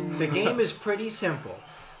 the game is pretty simple.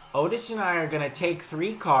 Otis and I are going to take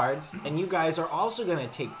 3 cards, and you guys are also going to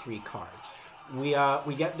take 3 cards. We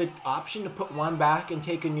get the option to put one back and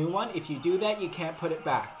take a new one. If you do that, you can't put it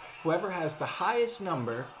back. Whoever has the highest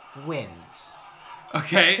number wins.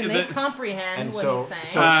 Okay. Can they comprehend And what so, he's saying?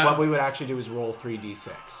 so what we would actually do is roll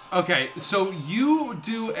 3d6. Okay, so you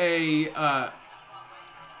do a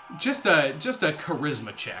just a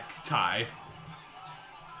charisma check, Ty.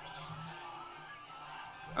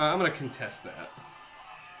 I'm gonna contest that.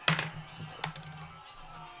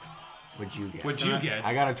 What'd you get? What'd you get?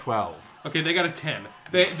 I got a 12. Okay, they got a 10.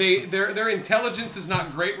 Their intelligence is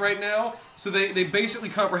not great right now, so they basically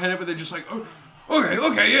comprehend it, but they're just like, oh,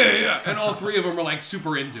 okay, yeah. And all 3 of them are like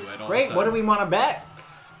super into it. All of a Great, what do sudden. we want to bet?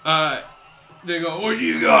 They go, what do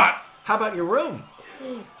you got? How about your room?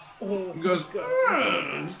 He goes,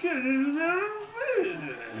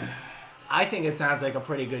 I think it sounds like a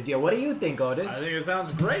pretty good deal. What do you think, Otis? I think it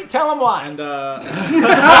sounds great. Tell him why. And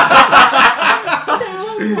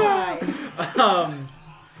Tell him why.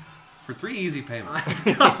 for 3 easy payments.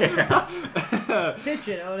 Pitch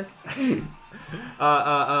it, Otis. Do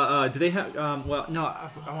they have? Well, no. I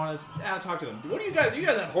want to talk to them. What do you guys? Do you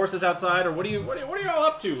guys have horses outside, or what are you all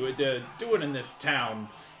up to doing in this town?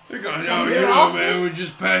 They go, no, you know, man, we're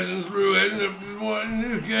just passing through it and just wanting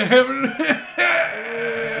to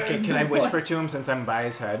Okay, can I whisper to him since I'm by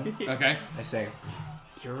his head? Okay. I say,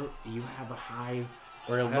 you have a high,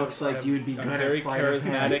 or it looks like you'd be good at sleight of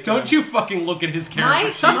charismatic. hand. Don't you fucking look at his My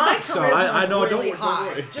character sheet. charisma So, I know, is really don't high.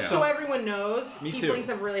 worry. Just Yeah. so everyone knows, Me too. tieflings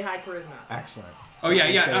have really high charisma. Excellent. Oh yeah, So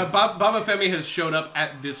I yeah. say, Baba Femi has showed up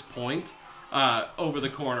at this point, over the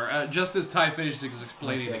corner, just as Ty finishes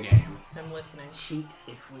explaining the game. I'm listening. cheat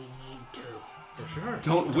if we need to. For sure.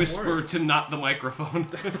 Don't whisper to not the microphone.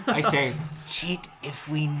 I say, cheat if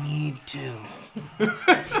we need to.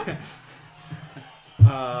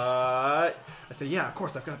 I say, yeah, of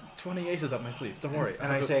course. I've got 20 aces up my sleeves. Don't worry.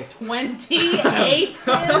 And I say, 20 aces?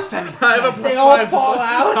 I have a They plus all 5 to fall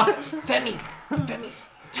select. out. Femi,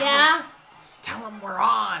 Yeah, tell him we're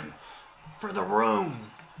on for the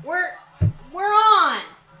room. we're on.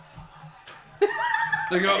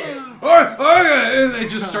 They go, all right, and they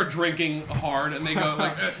just start drinking hard, and they go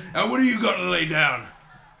like, and what do you got to lay down?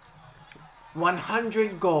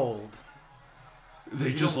 100 gold.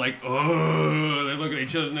 They just like, oh, they look at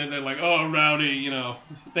each other, and then they're like, oh, rowdy, you know.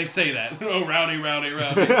 They say that, oh, rowdy, rowdy,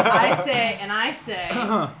 rowdy. I say, and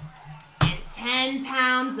 10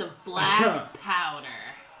 pounds of black powder.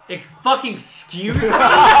 It fucking skews. You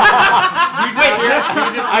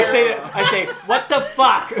I say, what the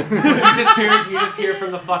fuck? just hear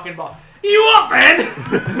from the fucking ball. You up, man?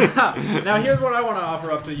 Now here's what I want to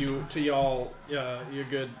offer up to y'all, you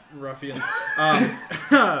good ruffians.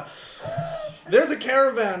 There's a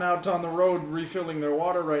caravan out on the road refilling their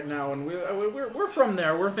water right now, and we're from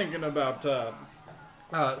there. We're thinking about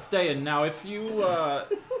staying. Now, if you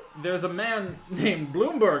there's a man named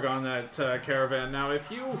Bloomberg on that caravan. Now,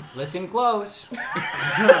 if you Listen close.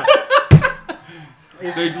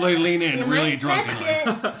 They lean in really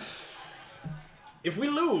drunkenly. if we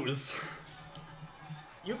lose,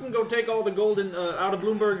 you can go take all the gold out of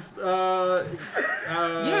Bloomberg's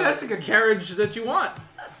Yeah, that's a good carriage that you want.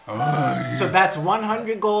 So that's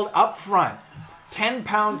 100 gold up front, 10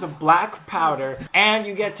 pounds of black powder, and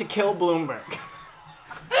you get to kill Bloomberg.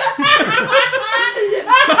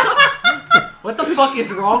 What the fuck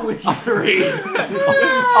is wrong with you three?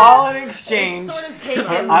 All in exchange It's sort of for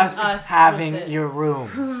taken us with having it. your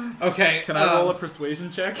room. Okay. Can I roll a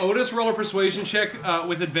persuasion check? Otis, roll a persuasion check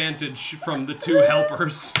with advantage from the two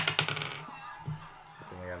helpers.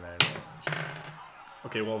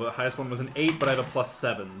 Okay, well the highest one was an 8, but I have a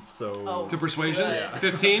 +7, so Oh. To persuasion? Good.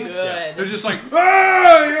 15? Good. They're just like,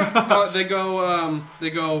 ah! Yeah. They go,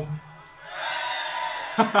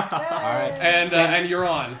 All right. and you're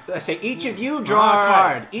on. I say, each of you draw a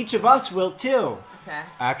card. Each of us will too. Okay.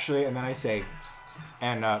 Actually, and then I say,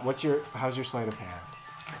 and how's your sleight of hand?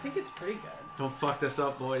 I think it's pretty good. Don't fuck this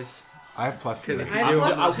up, boys. I have +3. I have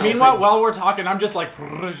plus two. meanwhile, while we're talking, I'm just like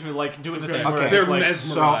doing the thing. Okay. Where They're it's like,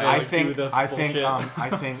 mesmerized. So I do think the I bullshit.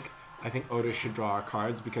 think Otis should draw our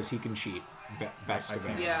cards because he can cheat best of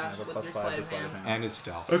anyone. Yeah, I have a with +5 your sleight to of sleight of hand. hand. And his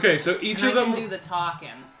stealth. Okay, so each And of I can them. do the talking.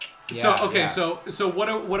 So Yeah, okay, yeah. so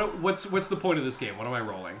what's the point of this game? What am I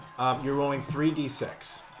rolling? You're rolling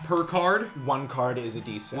 3d6. Per card? One card is a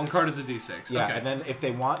d6. One card is a d6. Yeah, Okay. and then if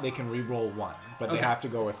they want, they can re-roll one, but they Okay. have to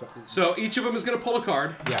go with. So each of them is going to pull a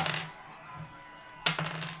card. Yeah.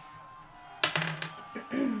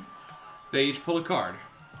 They each pull a card.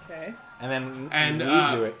 Okay. And then And we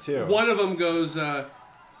do it too. One of them goes, and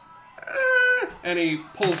he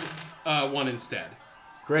pulls one instead.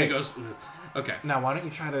 Great. He goes, okay. Now, why don't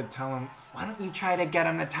you try to tell him? Why don't you try to get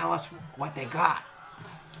him to tell us what they got?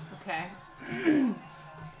 Okay.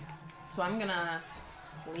 So I'm gonna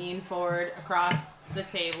lean forward across the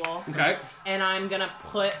table, Okay. and I'm gonna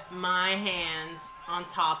put my hand on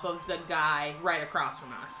top of the guy right across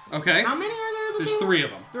from us. Okay. How many are there? At the There's table? 3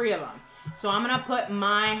 of them. 3 of them. So I'm gonna put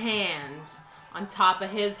my hand on top of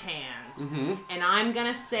his hand, and I'm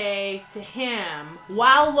gonna say to him,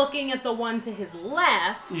 while looking at the one to his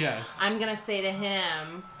left, Yes. I'm gonna say to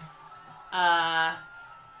him,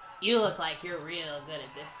 you look like you're real good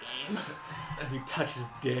at this game. And you touch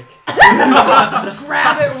his dick.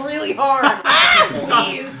 Grab it really hard,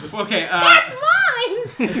 please. Okay. That's mine.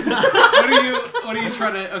 What are you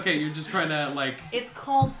trying to? Okay, you're just trying to like. It's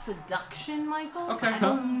called seduction, Michael. Okay. I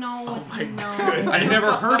don't know if you know I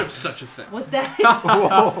never heard of such a thing. what that is.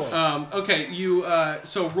 Okay, you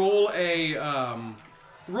so roll a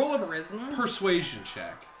Charisma. persuasion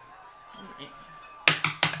check.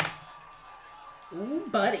 Ooh,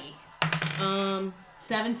 buddy.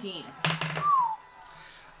 17.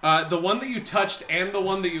 The one that you touched and the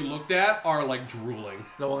one that you looked at are like drooling.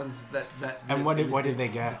 The ones that And what did they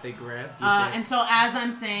get? They grabbed. And so as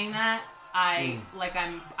I'm saying that, I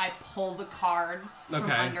pull the cards from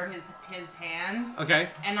Okay. under his hand, Okay.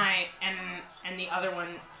 and and the other one,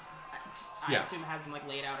 I Yeah. assume has him like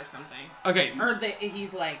laid out or something, Okay. or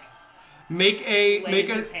he's like Make laying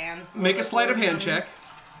his hands. make a sleight of hand forward check.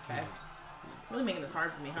 on me. Okay. Really making this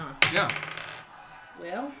hard for me, huh? Yeah.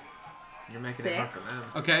 Well, You're making it hard for 6.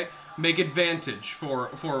 them. Okay. Make advantage for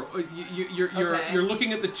you're Okay. you're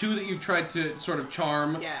looking at the two that you've tried to sort of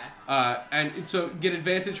charm. Yeah. And so get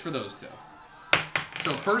advantage for those two.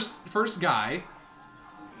 So first guy.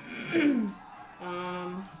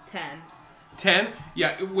 10. 10.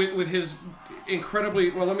 Yeah, with his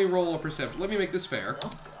incredibly well. Let me roll a perception. Let me make this fair. Oh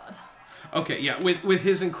God. Okay, yeah, with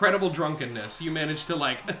his incredible drunkenness, you managed to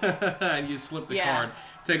like, and you slip the Yeah. card.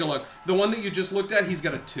 Take a look. The one that you just looked at, he's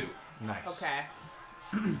got a 2. Nice. Okay.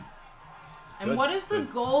 And what is the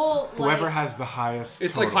goal? Whoever like, has the highest.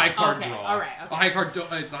 It's total. like high card Okay, draw. all right, okay. A high card.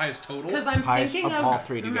 It's the highest total. Because I'm Highest thinking of of all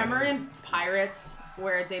three together. remember in Pirates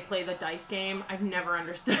where they play the dice game? I've never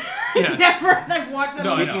understood. Yes. I've watched this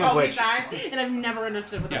No, I movie know. so Speaking of many which- times, and I've never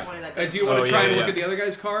understood what the Yeah. point of that. Do you want to Oh, try yeah, and yeah. look at the other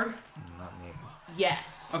guy's card? Not me.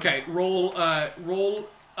 Yes. Okay, roll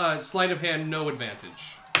sleight of hand, no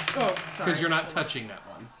advantage, Oh, sorry. because you're not touching that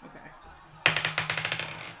one. Okay.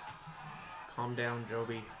 Calm down,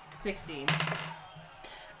 Joby. 16.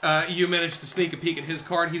 You managed to sneak a peek at his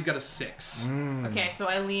card. He's got a 6. Okay, so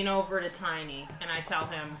I lean over to Tiny and I tell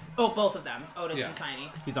him, both of them, Otis Yeah. and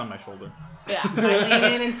Tiny. He's on my shoulder. Yeah, I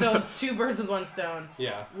lean in, and so 2 birds with 1 stone.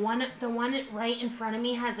 Yeah. The one right in front of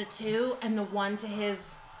me has a 2, and the one to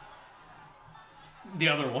his. The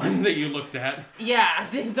other one that you looked at. Yeah,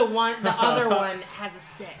 the other one has a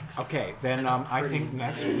 6. Okay, then I think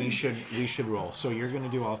next we should roll. So you're gonna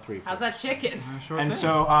do all 3. How's that chicken? And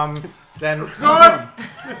so then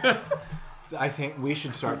I think we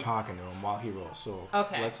should start talking to him while he rolls. So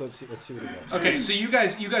Okay. let's see what he gets. Okay, so you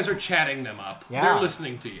guys are chatting them up. Yeah. They're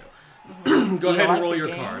listening to you. Go Do you ahead and like roll the your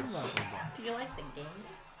game? cards. Do you like the game?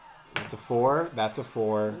 That's a 4. That's a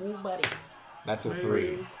 4. Ooh, buddy. That's a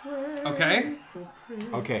 3. Okay.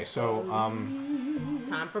 Okay, so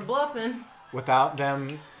Time for bluffing. without them,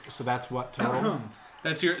 so that's what total?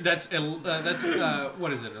 That's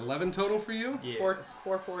what is it? 11 total for you? Yeah.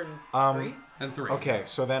 4, 4, and 3. And 3. Okay,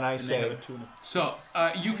 so then I And they have say a 2 and a 6. So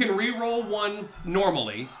you can re-roll one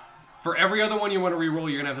normally. For every other one you want to re-roll,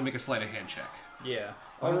 you're gonna have to make a sleight of hand check. Yeah.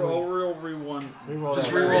 I'll roll one. reroll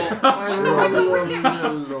Just that. re-roll.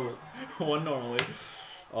 One normally.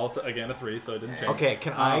 Also, again, a 3, so it didn't change. Okay,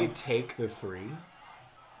 can I take the 3?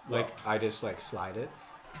 Like I just like slide it.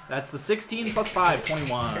 That's the 16 plus 5,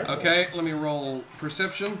 21. Okay, let me roll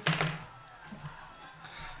perception.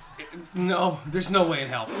 No, there's no way in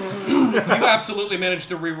hell. You absolutely managed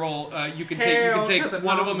to re-roll. You can take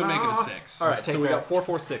one of them and make it a 6. All right, Let's so take we that. got 4,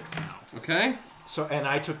 4, 6 now. Okay. So and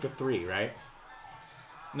I took the 3, right?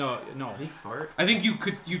 No. He fart. I think you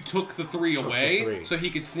took the 3 Took the away, 3. so he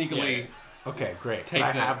could sneakily. Okay, great. Take Can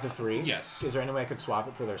I the- have the 3? Yes. Is there any way I could swap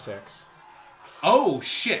it for their 6? Oh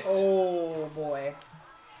shit. Oh, boy.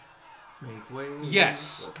 Make way.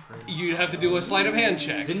 Yes. You'd have to do a sleight of hand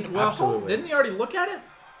check. Absolutely. Didn't he already look at it?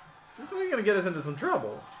 This is going to get us into some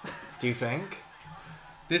trouble. Do you think?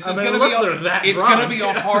 This I is mean, gonna be unless they're that it's drunk. gonna be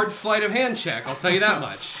a hard sleight of hand check. I'll tell you that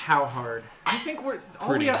much. How hard? I think all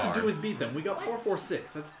Pretty we have hard. to do is beat them. We got 4, 4,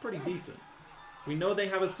 6. That's pretty decent. We know they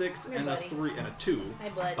have a 6 Here, and a buddy. 3 and a 2. Hi,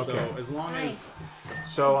 bud. So Okay. as long as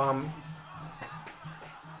So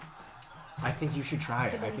I think you should try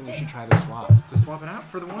it. I think you should try the swap. to swap it out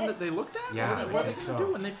for the one that they looked at, Yeah, what I are they think gonna so.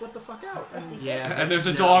 do when they flip the fuck out? And Yeah. And there's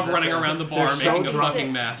a dog running around the bar They're so making a drunk.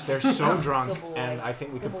 fucking mess. They're so drunk, Good boy. and I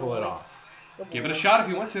think we could Good pull it boy. off. Give it a shot if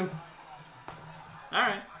you want to. all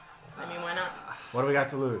right. I mean, why not? What do we got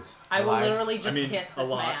to lose? I Our will lives? literally just mean, kiss a this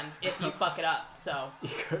lot. man if you fuck it up. So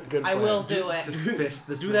Good I plan. will do it. Just fist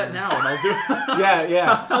this. Do that now, and I'll do it. Yeah,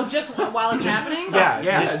 yeah, Oh, just while it's happening? yeah.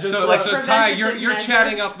 Yeah, just- just So, like so Ty, you're preventative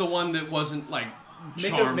chatting measures. up the one that wasn't like Make a-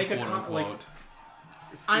 charmed, make a quote con- like- unquote.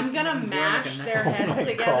 I'm gonna One's wearing like a mash neck- their Oh heads my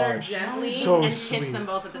together gosh. gently So and sweet. kiss them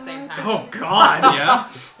both at the same time. Oh God. Yeah.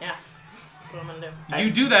 Yeah. That's what I'm gonna do.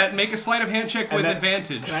 You do that. Make a sleight of hand check And with then-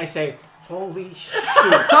 advantage. Can I say, holy shoot?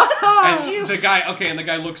 And the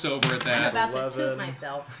guy looks over at I'm that. about to 11. toot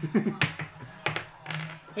myself.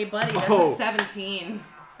 Hey, buddy, that's Oh. a 17.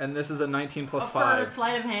 And this is a 19 plus For 5.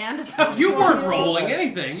 sleight of hand? Is that what You want weren't me to roll? rolling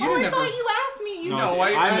anything. You Oh, I didn't thought have to. you asked me. You No, know,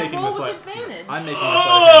 I'm I making roll the with sleight- advantage. I'm making the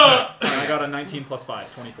sleight of hand check. I got a 19 plus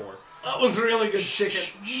 5, 24. That was really good chicken.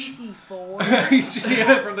 24. You just see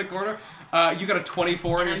it from the corner. You got a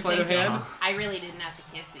 24 in And your I'm sleight of thinking, hand. I really didn't have to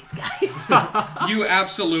kiss these guys. You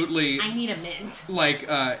absolutely, I need a mint. like,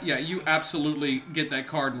 you absolutely get that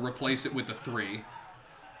card and replace it with a 3.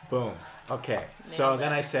 Boom. Okay. So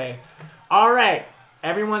then I say, all right,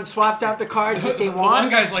 everyone swapped out the cards that they One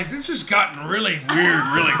want. guy's like, this has gotten really weird,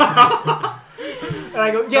 really quick. And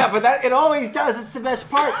I go, yeah, but it always does. It's the best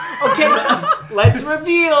part. Okay, let's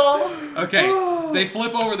reveal. Okay, they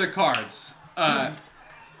flip over their cards.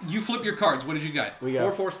 You flip your cards. What did you got? We 4,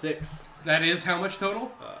 got 4, 6. That is how much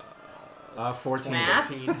total? 14. Math?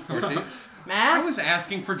 14. I Math? was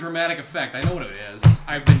asking for dramatic effect. I know what it is.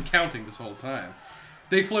 I've been counting this whole time.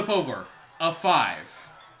 They flip over a 5.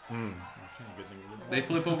 They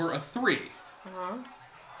flip over a 3.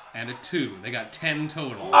 And a 2. They got 10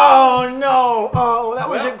 total. Oh no! Oh, that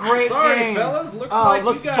was a great sorry, game. fellas. Looks like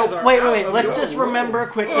you guys so are wait. out of Let's your just room. remember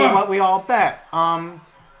quickly what we all bet.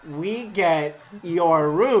 We get your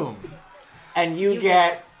room, and you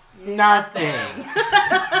get nothing.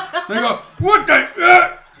 They go, what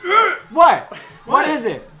the? What? What is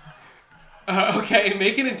it? Okay,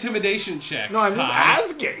 make an intimidation check. No, I'm just Ty.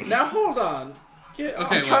 asking. Now hold on. Okay,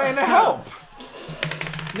 I'm trying to help.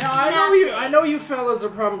 Now I know you fellas are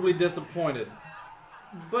probably disappointed,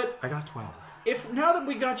 but I got 12. if now that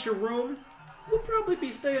we got your room, we'll probably be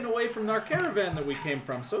staying away from our caravan that we came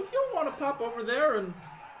from. So if you'll want to pop over there and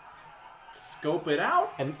scope it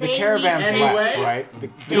out, And Say the caravan's we- left, Anyway, right? The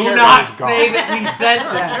Do caravan not is gone. say that we said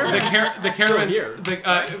that. The caravan's here.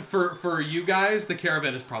 for you guys. The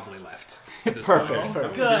caravan is probably left. at this Perfect. point.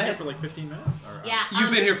 Perfect. We've been here for like 15 minutes. Or, Yeah. You've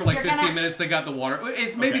been here for like you're 15 gonna- minutes. They got the water.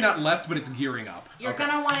 It's maybe Okay. not left, but it's gearing up. You're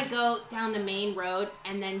gonna want to go down the main road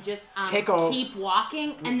and then just keep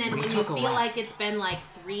walking, and then when you took a feel left. like it's been like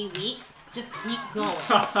 3 weeks, just keep going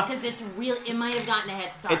because it's real. It might have gotten a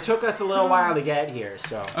head start. It took us a little while to get here,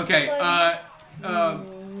 so. Okay,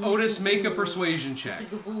 Otis, make a persuasion check.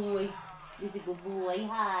 Good boy. He's a good boy.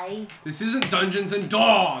 Hi. This isn't Dungeons and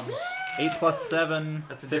Dogs. 8 plus 7.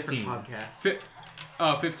 That's a 15. different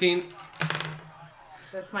podcast. 15.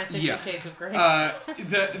 That's my 50 Yeah. Shades of Grey.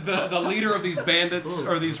 The leader of these bandits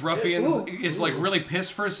or these ruffians is like really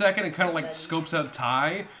pissed for a second and kind of like scopes out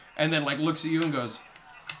Ty and then like looks at you and goes.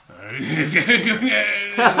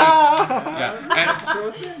 Yeah,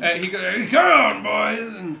 and he goes, "Come on,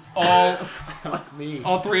 boys!" And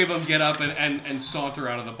all three of them get up and saunter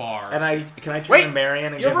out of the bar. And can I turn to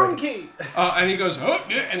Marion and Your give room like, key. And he goes, "Oh!"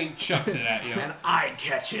 yeah," and he chucks it at you. And I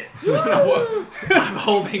catch it. I'm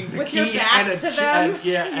holding the With key your back and a to them?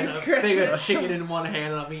 and You a grip thing it. of chicken in one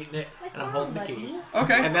hand, and I'm eating it, and I'm holding the key.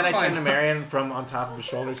 Okay, And then I fine. turn to Marion from on top of his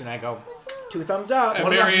shoulders and I go, 2 thumbs up. And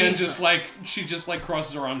What about Marianne me? just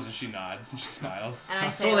crosses her arms and she nods and she smiles. and I I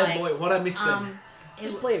say saw like, that boy. What I missed him.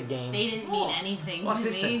 Just play a game. They didn't mean anything What's to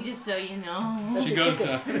this me, then? just so you know. She goes,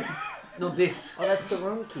 No, this. Oh, that's the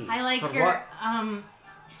room key. I like For your what?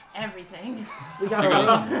 everything. We got he a goes,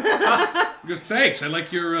 he goes, "Thanks, I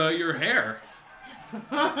like your hair."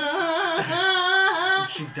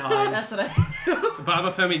 She dies. That's what I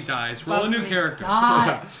Baba Femi dies. Roll a new character.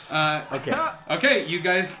 God. Okay. Okay, you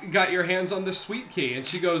guys got your hands on the sweet key, and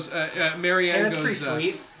she goes. Marianne And that's goes. pretty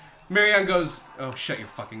sweet. Marianne goes, "Oh, shut your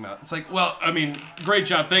fucking mouth." It's like, well, I mean, great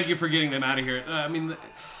job. Thank you for getting them out of here. I mean, the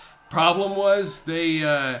problem was they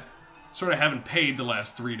sort of haven't paid the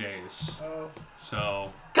last 3 days.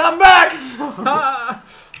 So Come back!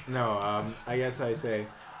 No, I guess I say,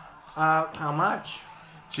 how much?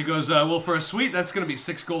 she goes, well, for a suite, that's going to be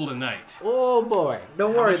 6 gold a night. Oh boy.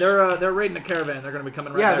 Don't worry, they're raiding the caravan. They're going to be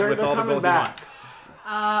coming right Yeah, back they're with all the coming gold back.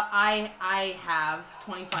 I have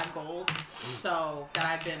 25 gold, so that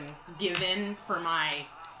I've been given for my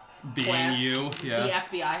Being quest. you, The yeah.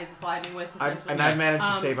 FBI has supplied me with. I Essentially. managed to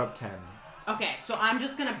Um, save up 10. Okay, so I'm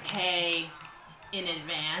just gonna pay in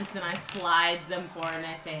advance, and I slide them forward, and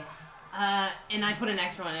I say, and I put an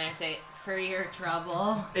extra one, and I say, for your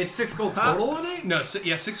trouble. It's 6 gold total a night? No,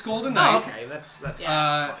 6 gold a Oh, night. okay. That's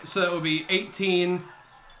Yeah. So that would be 18.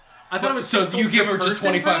 I thought it was So 6 you gold give per her just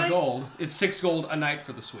person per 25 night? gold. It's 6 gold a night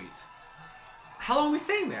for the suite. How long are we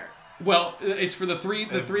staying there? Well, it's for the 3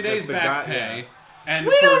 days that's the back guy- pay. And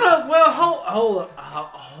We for, don't know. Well, hold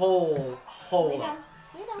up.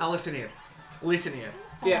 Now listen here. Listen here.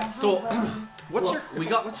 Yeah. So What's look, your we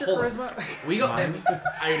got what's your hold on. charisma? We got them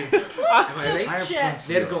out of here. Am I right? Shit.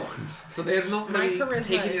 They're gone. So they're not My really charisma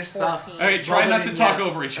taking is your stuff. 14. Hey, try not to bothering talk you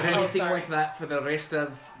over each or other. anything sorry. like that for the rest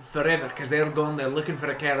of forever, because they're gone. They're looking for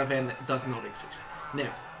a caravan that does not exist.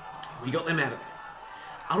 Now, we got them out of there.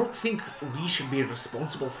 I don't think we should be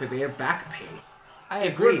responsible for their back pay. I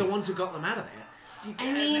If we're agree. the ones who got them out of there,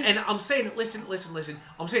 I mean- and I'm saying, listen.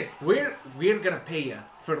 I'm saying we're gonna pay you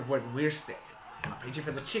for when we're staying. And I paid you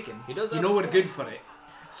for the chicken. He does You have know a we're point. good for it.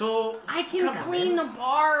 So I can come on, clean man. the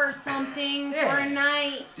bar or something Yeah. for a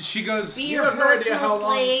night. She goes, Be You your have no idea personal how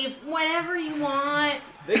long- slave, whatever you want.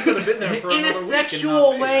 They could have been there for In another a week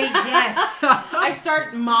sexual and not way, paid. yes. I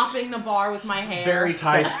start mopping the bar with my hair. Very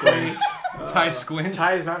Ty squints. Ty squints.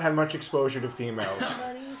 Ty has not had much exposure to females.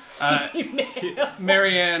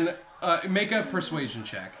 Marianne, make a persuasion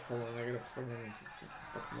check. Hold on, I gotta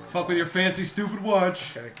Fuck with your fancy stupid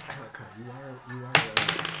watch. Okay. You are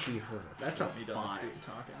she, her. That's something he doesn't do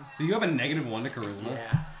talking. Do you have a -1 to charisma?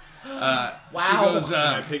 Yeah. She Wow. goes, Can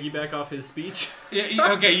I piggyback off his speech?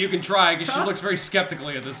 yeah, okay, you can try, because she looks very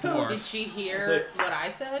skeptically at this dwarf. Did she hear what I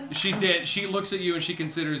said? She did. She looks at you and she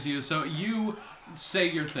considers you, so you say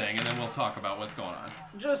your thing, and then we'll talk about what's going on.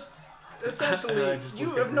 Just essentially, Just you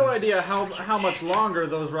look have at no her. idea how much longer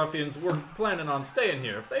those ruffians were planning on staying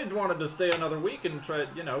here. If they'd wanted to stay another week and try,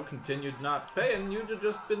 continued not paying, you'd have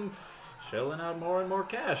just been shelling out more and more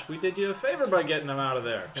cash. We did you a favor by getting them out of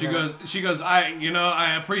there. She goes,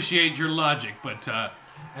 I appreciate your logic, but,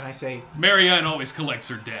 And I say, Marianne always collects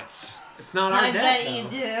her debts. It's not our I debt, bet though. you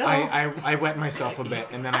do. I wet myself a bit,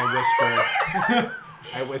 and then I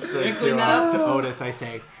whisper, clean that up? to Otis. I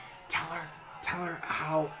say, tell her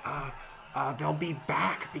how they'll be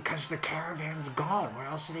back because the caravan's gone. Where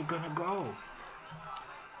else are they gonna go?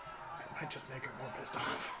 I might just make her more pissed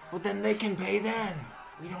off. Well, then they can pay then.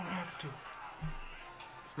 We don't have to.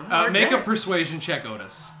 Make a persuasion check,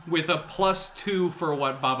 Otis, with a +2 for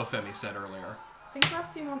what Baba Femi said earlier. I think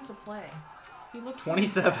Rusty wants to play. He looks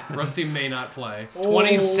 27. Rusty may not play.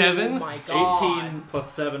 27? Oh my god. 18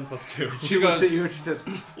 plus 7 plus 2. She goes, Looks at you and she says,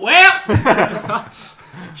 Well,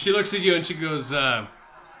 she looks at you and she goes,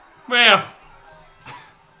 well.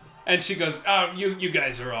 And she goes, oh, you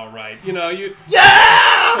guys are all right. You know, you.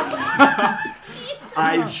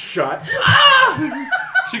 eyes shut.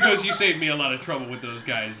 She goes, you saved me a lot of trouble with those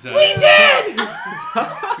guys. We did!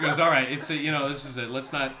 She goes, all right, this is it.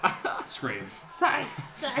 Let's not scream. Sorry.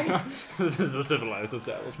 This is a civilized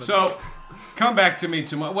establishment. So, come back to me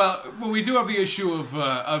tomorrow. Well, we do have the issue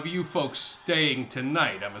of you folks staying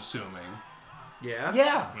tonight, I'm assuming. yeah.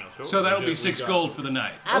 Yeah, So that'll be 6 gold for the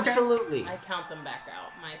night. absolutely. I count them back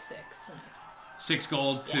out. My 6. 6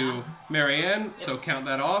 gold to Yeah. Marianne, so count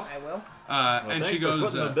that off. I will. And she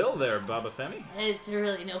goes, footing the bill there, Baba Femi. It's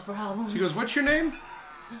really no problem. she goes, what's your name?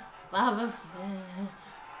 Baba Femi.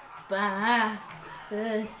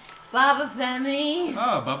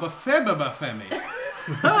 Oh, Baba Femi.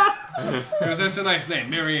 She goes, that's a nice name,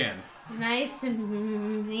 Marianne. Nice to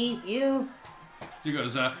meet you. She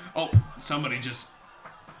goes, oh, somebody just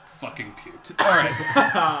fucking puked. All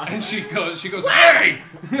right. And she goes, hey!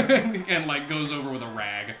 and like goes over with a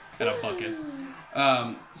rag and a bucket.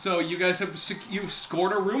 So you guys you've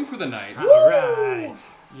scored a room for the night. Alright.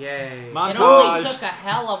 Yay. It only Montage. took a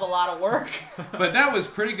hell of a lot of work. But that was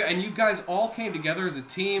pretty good. And you guys all came together as a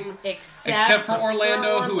team. Except for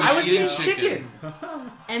Orlando, who was I was eating eating chicken.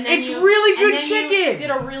 And then It's you, really good and then you chicken.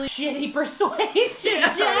 did a really shitty persuasion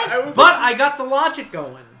check. But I got the logic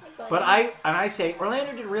going. But I say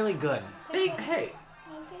Orlando did really good. Hey,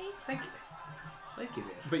 thank you. Thank you,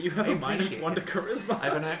 man. But you have I a minus appreciate 1 to it. charisma. I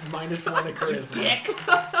have a -1 to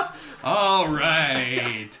charisma. All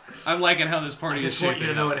right. I'm liking how this I party is just want you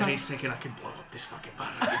shaping to know up. at any second I can blow up this fucking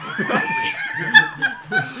bottle.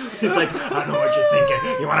 He's like, I know what you're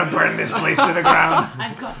thinking. You want to burn this place to the ground?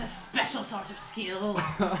 I've got a special sort of skill.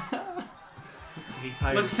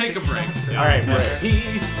 Let's take a break. All right, bro.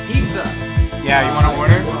 Pizza. Yeah, you want to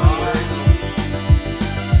order?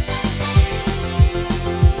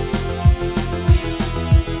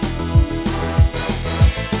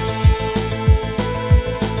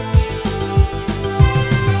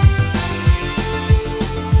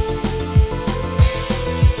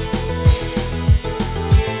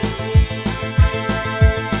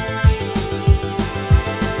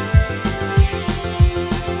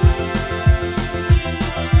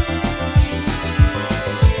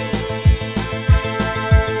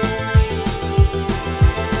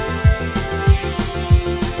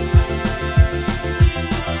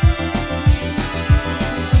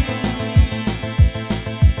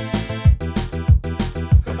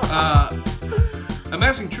 I'm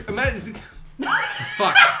asking.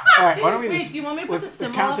 Fuck. All right, why don't we Wait, just do you want me to put the let's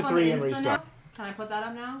symbol count up to on 3 the and Insta restart. now? Can I put that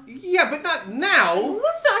up now? Yeah, but not now. Listen,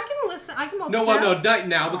 I can listen. I can multitask. No, well, no, not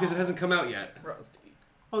now because it hasn't come out yet.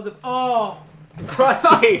 Oh,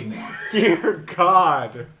 Rusty, dear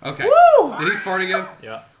God. Okay. Did he fart again?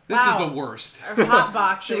 Yeah. This Wow. is the worst. I'm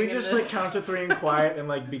hotboxing. Should we in just this. like count to 3 and quiet and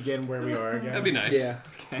like begin where we are again? That'd be nice. Yeah.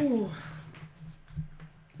 Okay.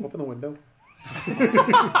 Open the window.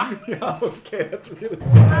 Yeah, okay, that's really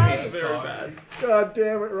Right. Very bad. God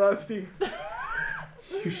damn it, Rusty.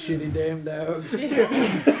 You shitty damn dog.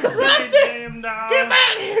 Rusty! Damn dog. Get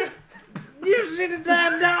back here! You shitty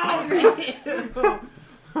damn dog. I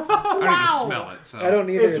don't even smell it. So. I don't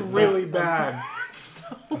need It's really bad.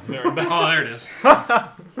 It's very bad. Oh, there it is.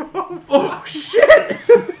 Oh shit!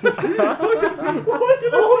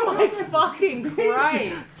 Oh my fucking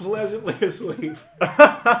Christ! Pleasantly asleep.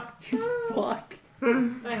 Fuck.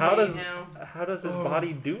 I How hate does- him. How does his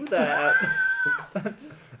body do that?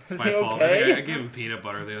 It's Is my he fault. okay? I gave him peanut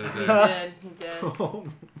butter the other He day. did. He did. Oh,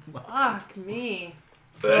 Fuck me.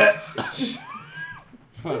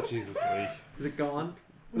 Oh, Jesus. Is it gone?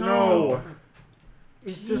 No.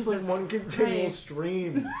 it's just like one continual Christ.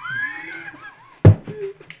 stream.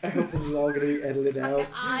 I hope this is all gonna be edited out.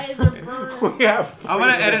 Eyes are burning. We have I'm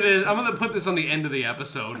gonna edit it. I'm gonna put this on the end of the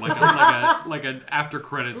episode, like an after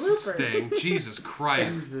credits Blooper. sting. Jesus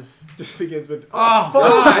Christ! Jesus. Just begins with Oh, fuck,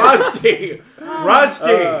 God. Rusty,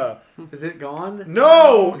 Rusty. Is it gone?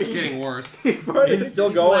 No, It's getting worse. He's still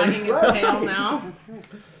He's going. wagging his tail now.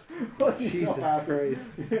 Jesus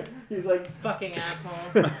Christ. He's like, Fucking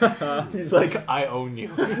asshole. he's like, I own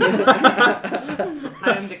you.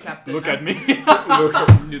 I am the captain. Look now. at me.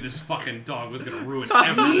 I knew this fucking dog was gonna ruin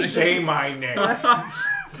everything. Say my name.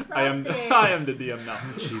 I am Rusty. I am the DM now.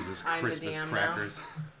 Jesus I'm the Christmas DM now. crackers.